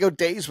 Like they go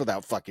days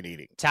without fucking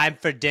eating. Time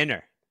for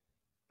dinner.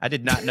 I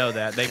did not know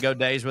that. They go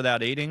days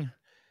without eating?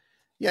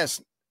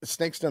 Yes,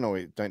 snakes don't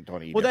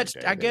eat. Well,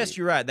 I guess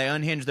you're right. They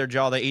unhinge their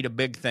jaw, they eat a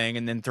big thing,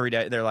 and then 3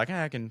 days they're like,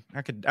 I could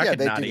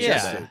not eat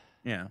that.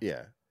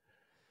 Yeah.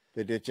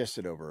 They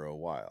digested over a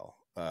while.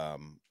 All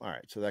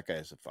right, so that guy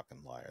is a fucking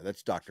liar.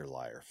 That's Dr.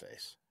 Liar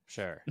Face.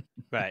 Sure.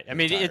 Right. I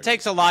mean, it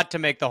takes a lot to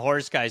make the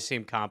horse guy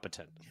seem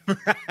competent.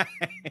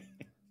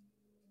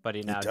 But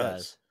he now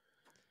does.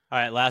 All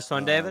right, last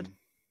one, David.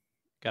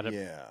 Got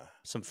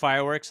some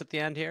fireworks at the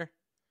end here.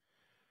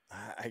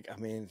 I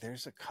mean,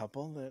 there's a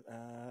couple that.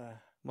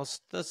 Well,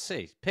 let's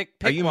see. Pick.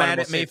 Are you one, mad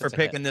at me for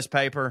picking this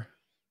paper?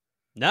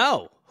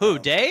 No. Who,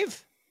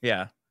 Dave?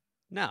 Yeah.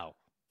 No.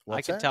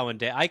 What's I can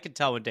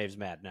tell when Dave's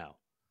mad.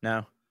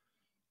 No.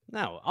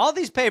 All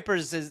these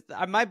papers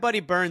my buddy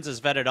Burns has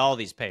vetted all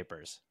these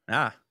papers.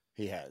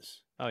 He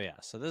has. Oh yeah.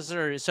 So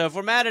if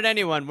we're mad at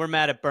anyone, we're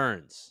mad at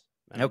Burns.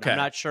 Okay. I'm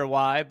not sure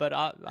why, but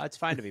it's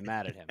fine to be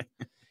mad at him.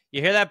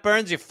 You hear that,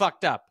 Burns? You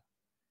fucked up.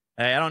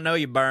 Hey, I don't know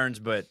you, Burns,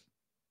 but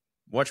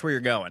watch where you're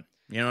going.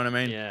 You know what I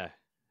mean? Yeah.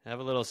 Have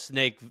a little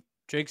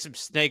drink some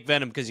snake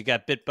venom because you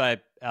got bit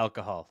by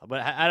alcohol.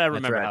 But I don't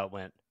remember how it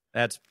went.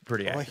 That's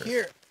pretty accurate. Well,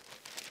 here,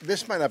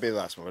 this might not be the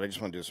last one, but I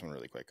just want to do this one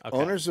really quick. Okay.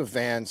 Owners of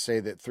vans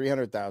say that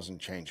 300,000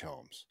 change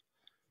homes.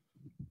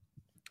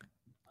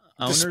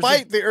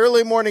 Despite the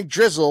early morning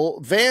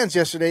drizzle, vans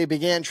yesterday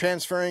began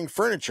transferring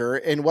furniture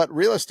in what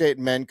real estate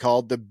men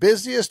called the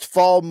busiest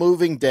fall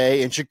moving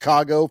day in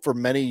Chicago for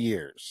many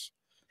years.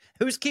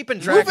 Who's keeping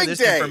track of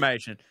this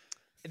information?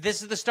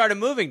 This is the start of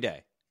moving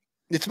day.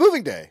 It's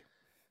moving day.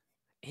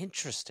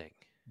 Interesting.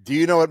 Do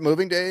you know what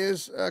moving day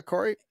is,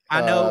 Corey?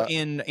 I know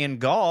in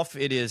golf,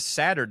 it is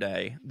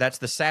Saturday. That's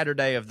the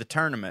Saturday of the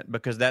tournament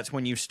because that's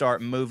when you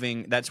start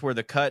moving. That's where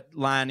the cut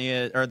line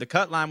is, or the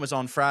cut line was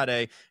on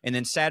Friday, and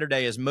then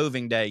Saturday is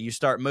moving day. You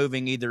start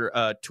moving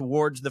either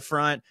towards the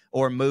front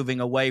or moving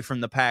away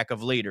from the pack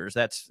of leaders.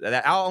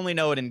 I only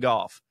know it in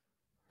golf.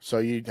 So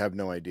you have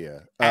no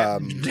idea?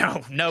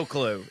 No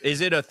clue.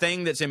 Is it a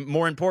thing that's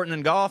more important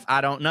than golf?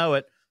 I don't know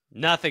it.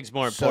 Nothing's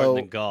more important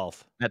than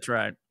golf. That's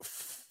right.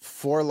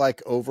 For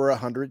like over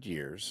 100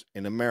 years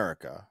in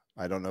America,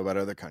 I don't know about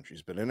other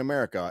countries, but in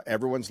America,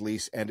 everyone's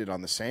lease ended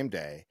on the same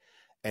day,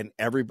 and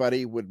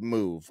everybody would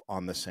move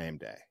on the same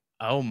day.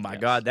 Oh my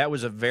God, that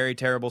was a very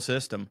terrible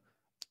system.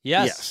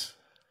 Yes.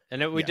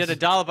 And we did a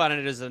dollop on it.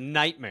 It is a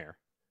nightmare.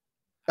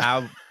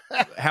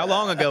 How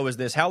long ago was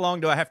this? How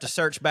long do I have to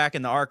search back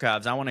in the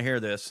archives? I want to hear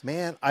this.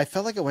 Man, I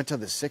felt like it went to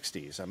the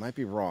 60s. I might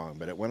be wrong,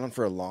 but it went on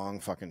for a long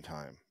fucking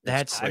time.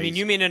 That's crazy. I mean,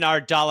 you mean in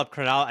our dollop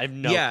chronology? I have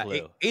no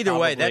clue. Either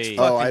way, that's fucking,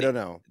 I don't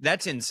know.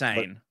 That's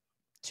insane.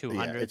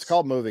 200. Yeah, it's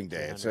called Moving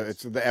Day.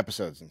 It's the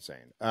episode's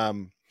insane.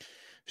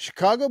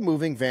 Chicago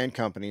moving van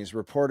companies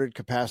reported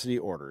capacity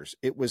orders.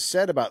 It was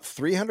said about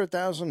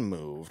 300,000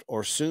 moved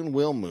or soon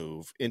will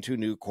move into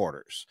new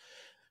quarters.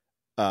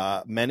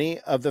 Many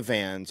of the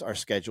vans are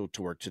scheduled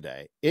to work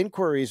today.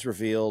 Inquiries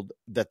revealed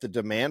that the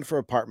demand for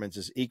apartments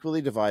is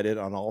equally divided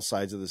on all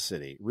sides of the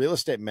city. Real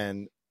estate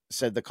men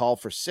said the call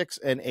for 6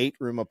 and 8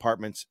 room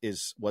apartments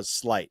was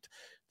slight.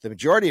 The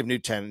majority of new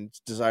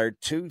tenants desired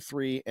 2,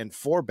 3, and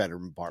 4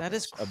 bedroom apartments. That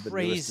is of the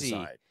crazy.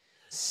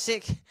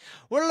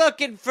 We're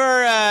looking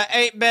for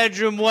 8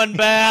 bedroom, 1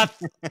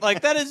 bath.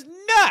 Like that is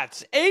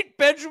nuts. 8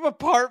 bedroom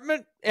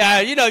apartment.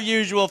 Yeah,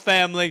 usual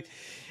family.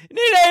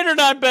 Need 8 or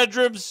 9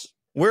 bedrooms.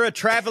 We're a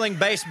traveling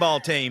baseball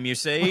team, you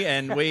see,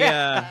 and we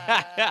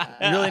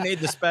really need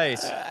the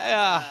space.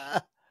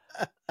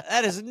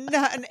 That is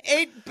not an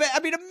 8 I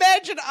mean,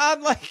 imagine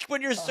on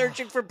when you're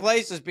searching for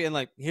places being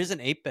like, here's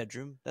an 8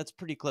 bedroom. That's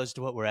pretty close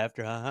to what we're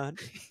after, huh?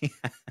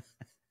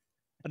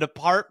 An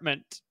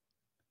apartment.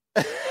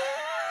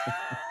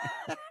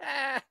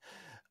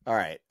 All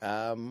right.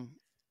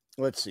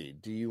 Let's see.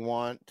 Do you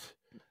want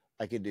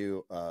I can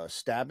do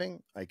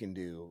stabbing, I can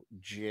do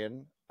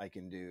gin, I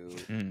can do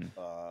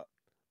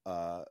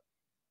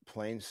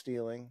plane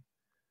stealing.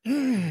 Oh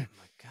my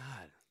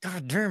God.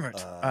 God damn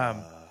it.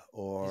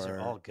 Or these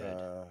are all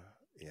good.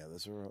 Yeah,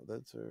 those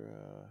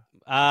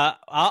are.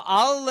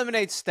 I'll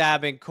eliminate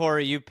stabbing.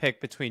 Corey, you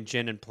pick between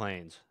gin and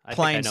planes.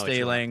 Plane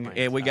stealing.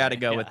 Yeah, we got to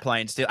go with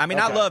plane stealing. I mean,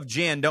 I love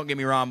gin. Don't get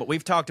me wrong, but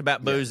we've talked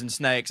about booze and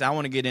snakes. I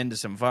want to get into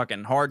some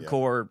fucking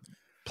hardcore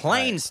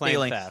plane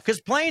stealing because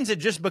planes had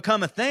just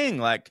become a thing.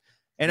 Like,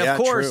 and of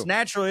course,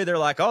 naturally, they're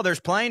like, "Oh, there's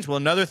planes. Well,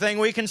 another thing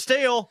we can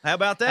steal. How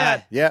about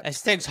that?"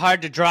 This thing's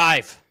hard to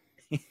drive.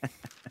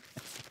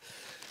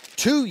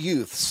 2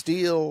 youths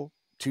steal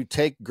to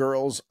take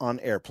girls on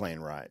airplane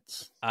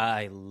rides.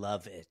 I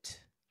love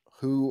it.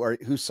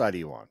 Whose side are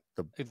you on?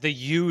 The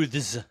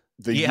youths.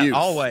 The youth.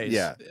 Always.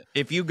 Yeah.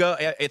 If you go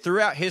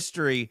throughout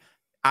history,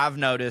 I've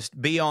noticed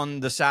be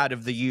on the side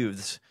of the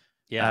youths.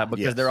 Yeah,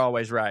 because they're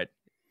always right.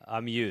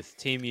 I'm youth.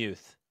 Team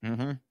youth.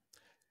 Mm-hmm.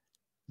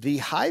 The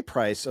high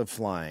price of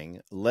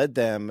flying led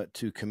them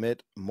to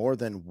commit more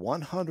than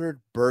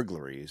 100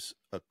 burglaries,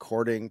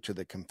 according to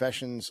the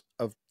confessions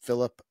of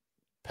Philip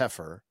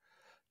Peffer,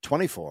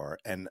 24,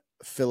 and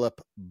Philip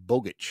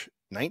Bogich,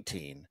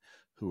 19,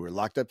 who were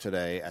locked up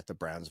today at the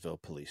Brownsville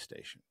police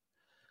station.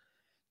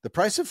 The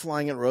price of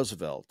flying at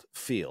Roosevelt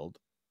Field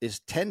is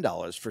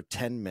 $10 for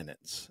 10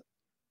 minutes,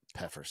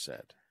 Peffer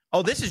said.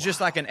 Oh, this is just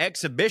like an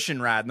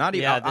exhibition ride. Not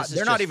even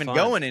they're not even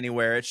going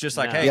anywhere. It's just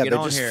like, hey, get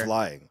on here. They're just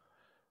flying.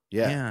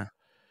 Yeah.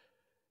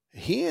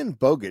 He and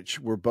Bogich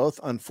were both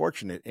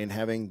unfortunate in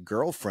having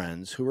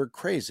girlfriends who were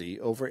crazy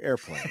over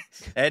airplanes.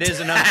 It is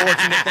an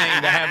unfortunate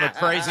thing to have a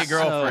crazy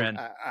girlfriend.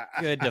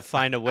 So good to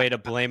find a way to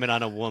blame it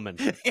on a woman.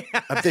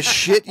 The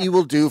shit you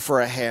will do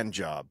for a hand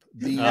job.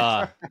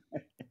 That's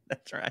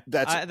right.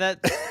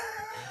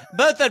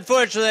 Both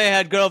unfortunately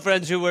had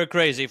girlfriends who were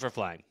crazy for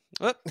flying.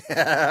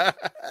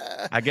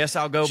 I guess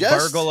I'll go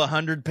burgle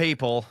 100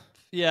 people.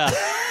 Yeah.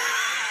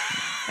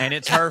 And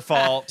it's her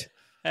fault.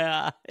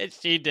 Yeah,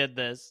 she did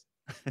this.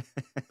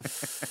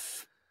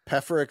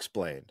 Peffer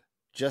explained,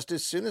 just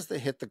as soon as they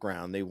hit the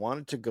ground, they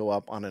wanted to go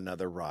up on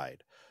another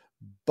ride.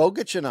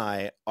 Bogich and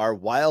I are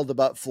wild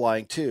about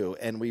flying too,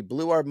 and we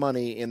blew our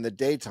money in the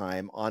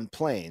daytime on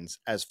planes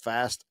as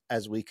fast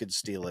as we could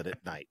steal it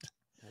at night.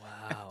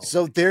 Wow.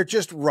 So they're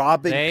just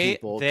robbing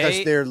people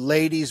because their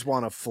ladies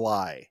want to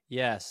fly.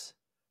 Yes.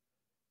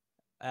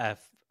 I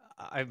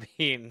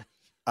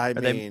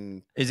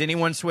mean, is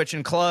anyone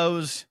switching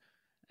clothes?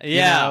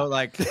 Yeah, you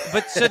know,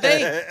 but so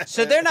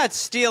they're not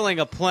stealing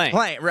a plane,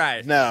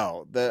 right?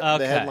 No, the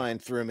headline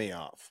threw me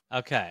off.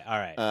 Okay, all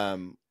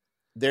right.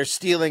 They're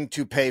stealing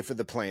to pay for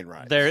the plane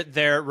ride.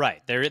 They're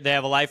right. They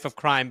have a life of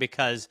crime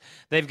because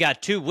they've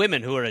got 2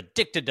 women who are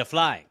addicted to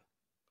flying.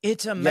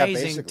 It's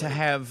amazing to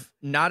have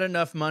not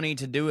enough money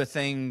to do a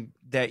thing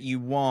that you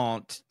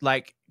want,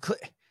 like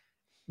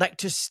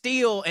to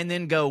steal and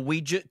then go.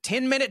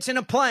 10 minutes in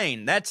a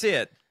plane. That's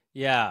it.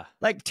 Yeah.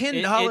 Like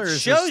 $10. It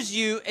shows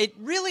you, it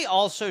really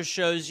also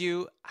shows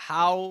you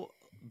how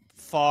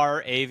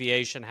far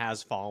aviation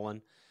has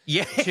fallen.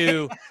 Yeah.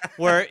 To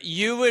where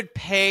you would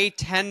pay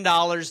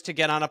 $10 to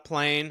get on a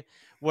plane,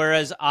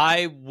 whereas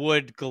I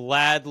would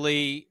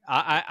gladly,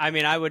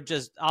 I'll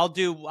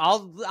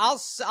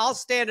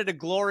stand at a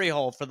glory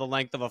hole for the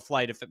length of a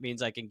flight if it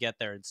means I can get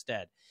there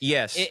instead.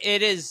 Yes.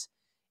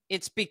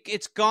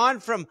 It's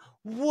gone from,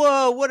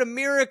 whoa, what a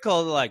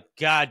miracle, like,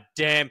 God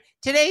damn,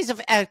 today's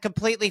a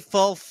completely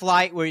full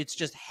flight where it's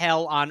just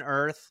hell on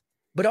earth.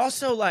 But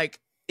also,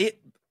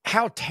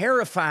 how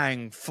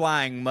terrifying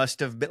flying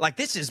must have been. Like,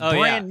 this is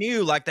brand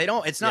new. Like,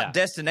 it's not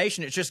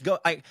destination. It's just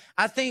I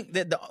think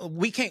that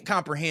we can't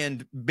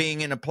comprehend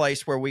being in a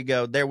place where we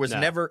go, there was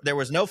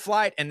no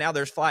flight and now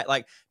there's flight.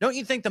 Like, don't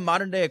you think the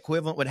modern day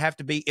equivalent would have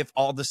to be if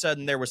all of a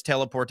sudden there was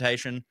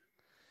teleportation?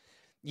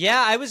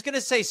 Yeah, I was going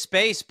to say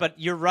space, but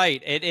you're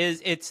right.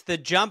 The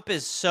jump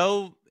is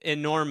so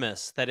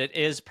enormous that it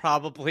is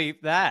probably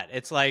that.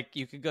 It's like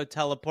you could go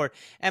teleport.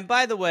 And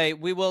by the way,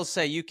 we will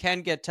say you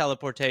can get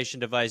teleportation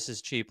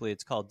devices cheaply.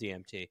 It's called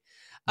DMT.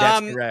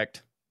 That's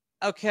correct.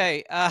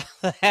 Okay,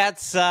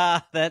 that's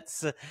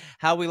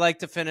how we like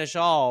to finish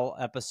all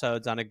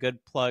episodes, on a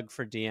good plug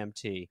for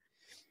DMT.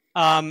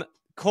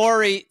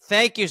 Corey,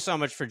 thank you so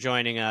much for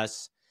joining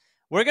us.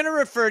 We're going to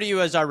refer to you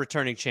as our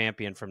returning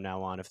champion from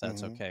now on, if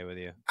that's okay with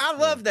you. I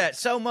love that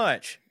so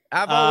much.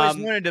 I've always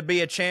wanted to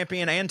be a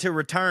champion and to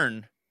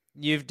return.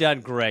 You've done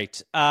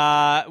great.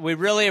 We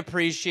really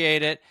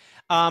appreciate it.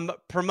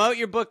 Promote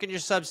your book and your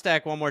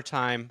Substack one more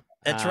time.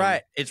 That's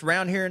right. It's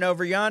Round Here and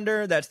Over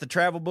Yonder. That's the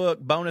travel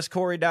book.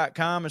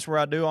 Bonuscorey.com is where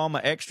I do all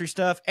my extra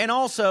stuff. And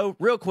also,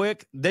 real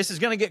quick, this is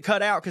going to get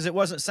cut out because it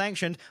wasn't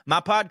sanctioned.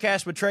 My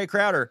podcast with Trey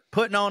Crowder,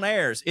 Putting on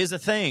Airs, is a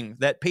thing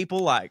that people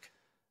like.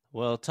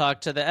 We'll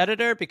talk to the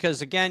editor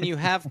because, again, you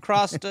have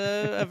crossed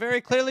a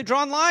very clearly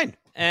drawn line.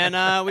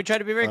 And we try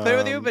to be very clear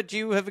with you, but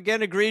you have,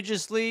 again,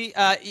 egregiously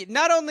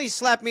not only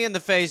slapped me in the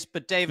face,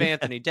 but Dave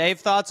Anthony.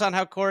 Dave, thoughts on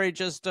how Corey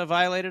just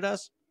violated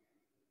us?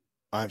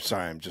 I'm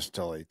sorry. I'm just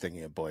totally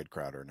thinking of Boyd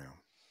Crowder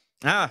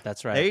now.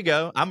 That's right. There you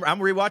go. I'm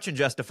rewatching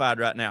Justified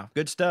right now.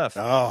 Good stuff.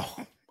 Oh,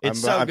 I'm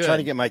trying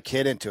to get my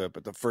kid into it,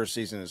 but the first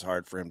season is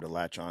hard for him to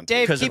latch on to.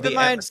 Dave, keep in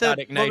mind what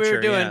we were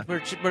doing.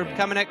 Yeah. We're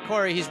coming at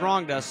Corey. He's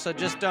wronged us, so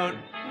just don't.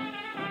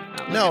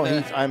 No,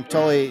 I'm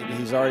totally.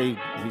 He's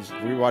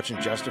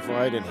rewatching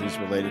Justified, and he's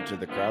related to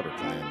the Crowder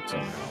clan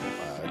somehow.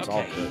 It's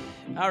all good.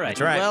 All right.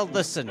 That's right. Well,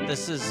 listen,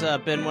 this has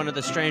been one of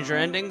the stranger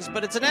endings,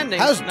 but it's an ending.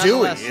 How's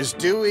Dewey? Is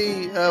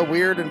Dewey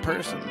weird in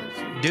person?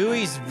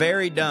 Dewey's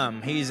very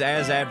dumb. He's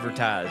as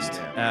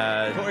advertised.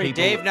 Corey,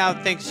 Dave now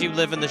thinks you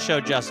live in the show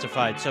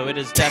Justified, so it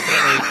is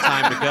definitely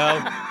time to go.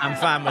 I'm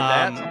fine with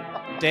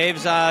that.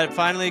 Dave's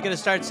finally going to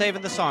start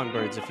saving the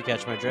songbirds, if you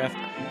catch my drift.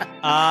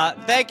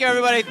 Thank you,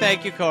 everybody.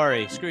 Thank you,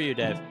 Corey. Screw you,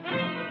 Dave.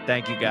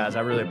 Thank you, guys. I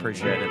really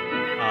appreciate it.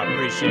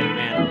 Appreciate it,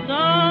 man.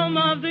 Some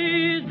of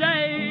these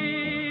days,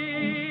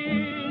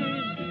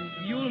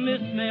 you'll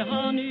miss me,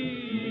 honey.